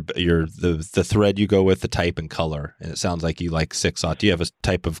know what the thread you go with, the type and color. And it sounds like you like 6/0. Do you have a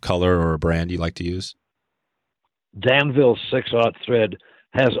type of color or a brand you like to use? Danville 6/0 thread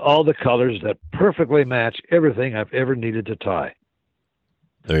has all the colors that perfectly match everything I've ever needed to tie.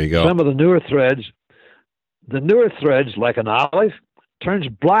 There you go. Some of the newer threads, like an olive, turns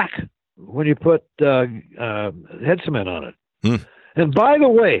black when you put head cement on it. And by the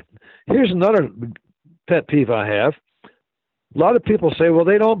way, here's another pet peeve I have. A lot of people say, well,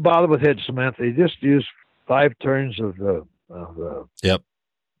 they don't bother with head cement. They just use 5 turns of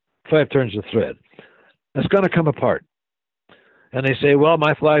 5 turns of thread. It's going to come apart. And they say, well,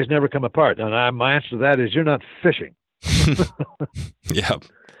 my flies never come apart. And my answer to that is, you're not fishing. Yep.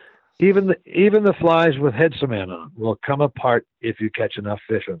 Even the flies with head cement on will come apart if you catch enough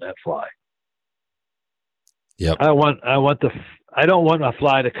fish on that fly. Yep. I don't want a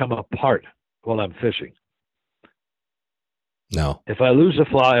fly to come apart while I'm fishing. No. If I lose a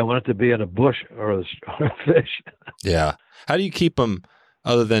fly, I want it to be in a bush or a fish. Yeah. How do you keep them,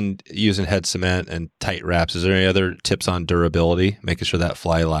 other than using head cement and tight wraps? Is there any other tips on durability, making sure that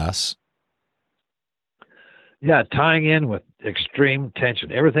fly lasts? Yeah, tying in with extreme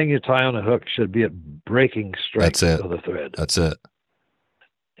tension. Everything you tie on a hook should be at breaking strength of the thread. That's it.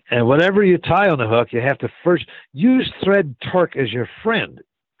 And whatever you tie on the hook, you have to first use thread torque as your friend.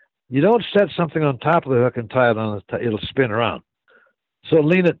 You don't set something on top of the hook and tie it on it'll spin around. So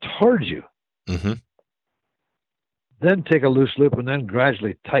lean it towards you. Mm-hmm. Then take a loose loop and then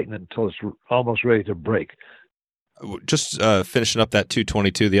gradually tighten it until it's almost ready to break. Just finishing up that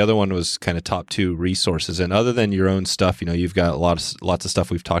 222, the other one was kind of top 2 resources. And other than your own stuff, you've got lots of stuff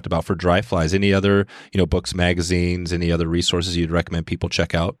we've talked about for dry flies. Any other, books, magazines, any other resources you'd recommend people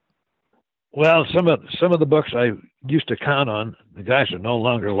check out? Well, some of the books I used to count on, the guys are no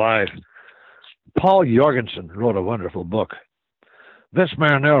longer alive. Paul Jorgensen wrote a wonderful book. Vince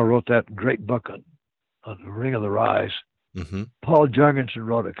Marinello wrote that great book on the Ring of the Rise. Mm-hmm. Paul Jorgensen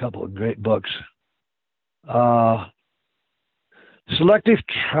wrote a couple of great books. Selective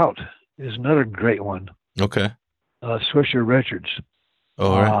Trout is another great one. Okay. Swisher Richards.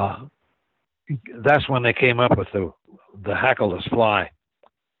 Oh, right. That's when they came up with the hackleless fly.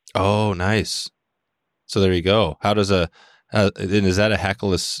 Oh, nice. So there you go. How does is that a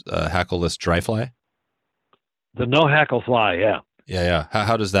hackleless dry fly? The no hackle fly, yeah. Yeah.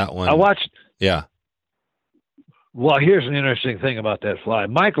 How does that one? I watched. Yeah. Well, here's an interesting thing about that fly.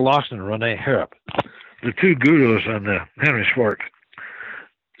 Mike Lawson and Renee Harrop, the 2 gurus on the Henry's Fork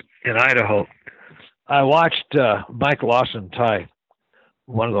in Idaho. I watched Mike Lawson tie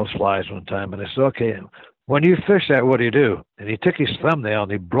one of those flies one time, and I said, okay, when you fish that, what do you do? And he took his thumbnail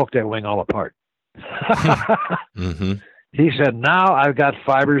and he broke that wing all apart. Mm-hmm. He said, now I've got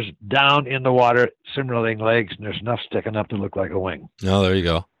fibers down in the water, simulating legs, and there's enough sticking up to look like a wing. Oh, there you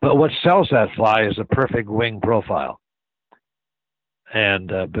go. But what sells that fly is a perfect wing profile. And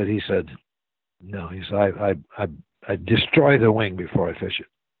but he said, no, he said, I destroy the wing before I fish it.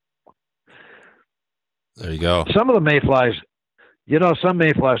 There you go. Some of the mayflies, some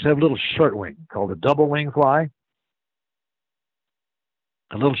mayflies have a little short wing called a double wing fly.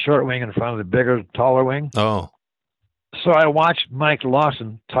 A little short wing in front of the bigger, taller wing. Oh. So I watched Mike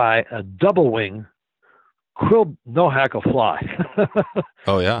Lawson tie a double wing Quill no hackle fly.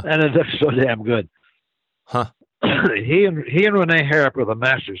 Oh, yeah. And it looks so damn good. Huh. He and Renee Harrop are the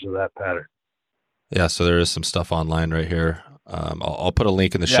masters of that pattern. Yeah, so there is some stuff online right here. I'll put a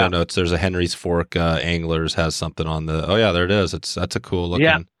link in the show notes. There's a Henry's Fork Anglers has something on the. Oh yeah, there it is. That's a cool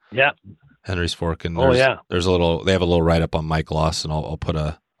looking. Yeah. Henry's Fork, and there's a little. They have a little write up on Mike Lawson. I'll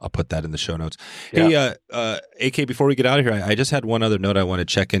put that in the show notes. Yeah. Hey, AK, before we get out of here, I just had one other note I want to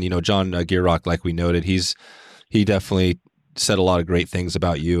check in. John Gearrock, like we noted, he definitely said a lot of great things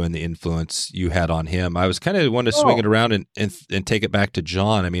about you and the influence you had on him. I was kind of wanting to swing it around and take it back to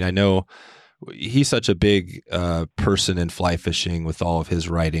John. I mean, I know he's such a big person in fly fishing with all of his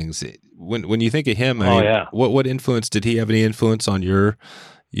writings. When you think of him, what influence did he have? Any influence on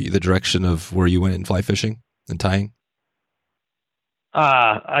the direction of where you went in fly fishing and tying?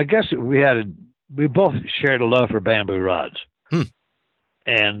 I guess we both shared a love for bamboo rods,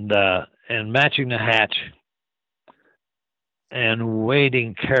 and matching the hatch and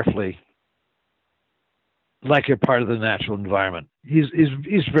wading carefully like you're part of the natural environment. He's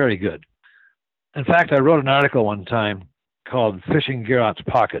very good. In fact, I wrote an article one time called "Fishing Gearrock's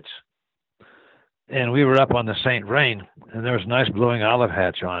Pockets," and we were up on the St. Vrain, and there was a nice blowing olive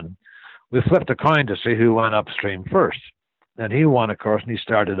hatch on. We flipped a coin to see who went upstream first. And he won, of course, and he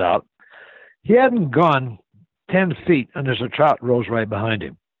started out. He hadn't gone 10 feet, and there's a trout rose right behind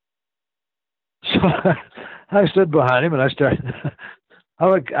him. So I stood behind him and I started,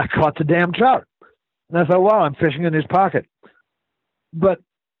 I caught the damn trout. And I thought, wow, I'm fishing in his pocket. But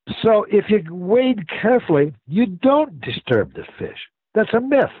so if you wade carefully, you don't disturb the fish. That's a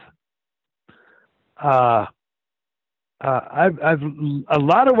myth. I've a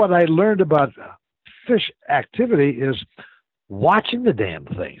lot of what I learned about fish activity is watching the damn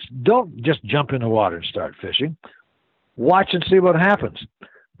things. Don't just jump in the water and start fishing. Watch and see what happens.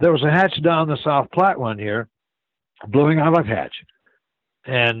 There was a hatch down the South Platte one year, blue-winged olive hatch,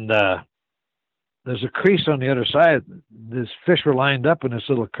 and there's a crease on the other side. These fish were lined up in this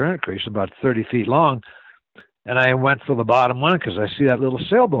little current crease about 30 feet long, and I went for the bottom one because I see that little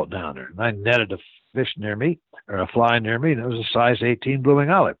sailboat down there, and I netted a fish near me, or a fly near me, and it was a size 18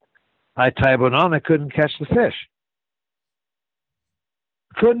 blue-winged olive. I tied one on, I couldn't catch the fish.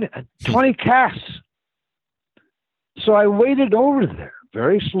 20 casts. So I waded over there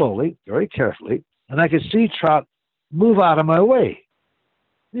very slowly, very carefully, and I could see trout move out of my way.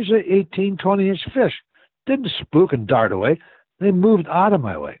 These are 18, 20-inch fish. Didn't spook and dart away. They moved out of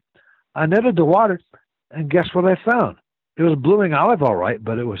my way. I netted the water, and guess what I found? It was blue-winged olive, all right,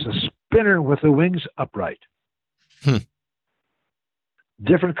 but it was a spinner with the wings upright.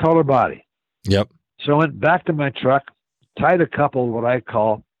 Different color body. Yep. So I went back to my truck, tied a couple, what I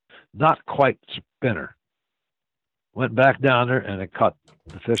call not quite spinner. Went back down there, and I caught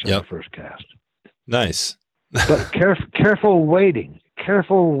the fish on the first cast. Nice. But careful wading.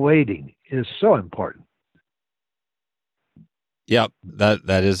 Careful wading is so important. Yeah,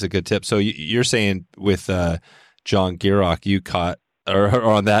 that is a good tip. So you're saying with John Gierach, you caught, or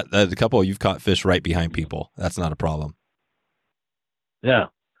on that the couple, you've caught fish right behind people. That's not a problem. Yeah.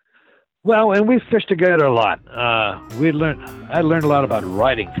 Well, and we fished together a lot. I learned a lot about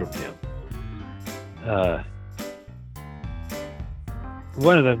writing from him.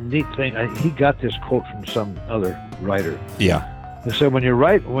 One of the neat things, he got this quote from some other writer. Yeah. He said, when you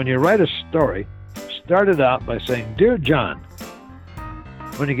write a story, start it out by saying, "Dear John."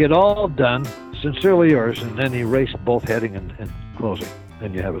 When you get all done, sincerely yours, and then erase both heading and closing.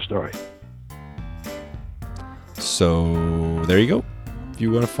 Then you have a story. So there you go. If you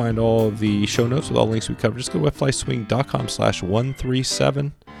want to find all the show notes with all the links we covered, just go to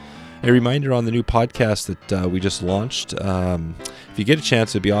wetflyswing.com/137. A reminder on the new podcast that we just launched. If you get a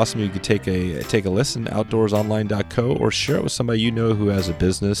chance, it'd be awesome. You could take a listen, outdoorsonline.co, or share it with somebody you know who has a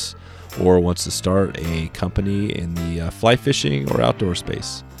business or wants to start a company in the fly fishing or outdoor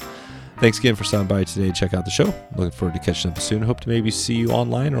space. Thanks again for stopping by today to check out the show. Looking forward to catching up soon. Hope to maybe see you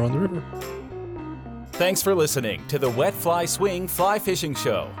online or on the river. Thanks for listening to the Wet Fly Swing Fly Fishing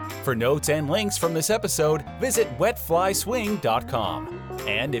Show. For notes and links from this episode, visit wetflyswing.com.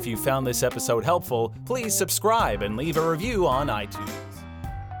 And if you found this episode helpful, please subscribe and leave a review on iTunes.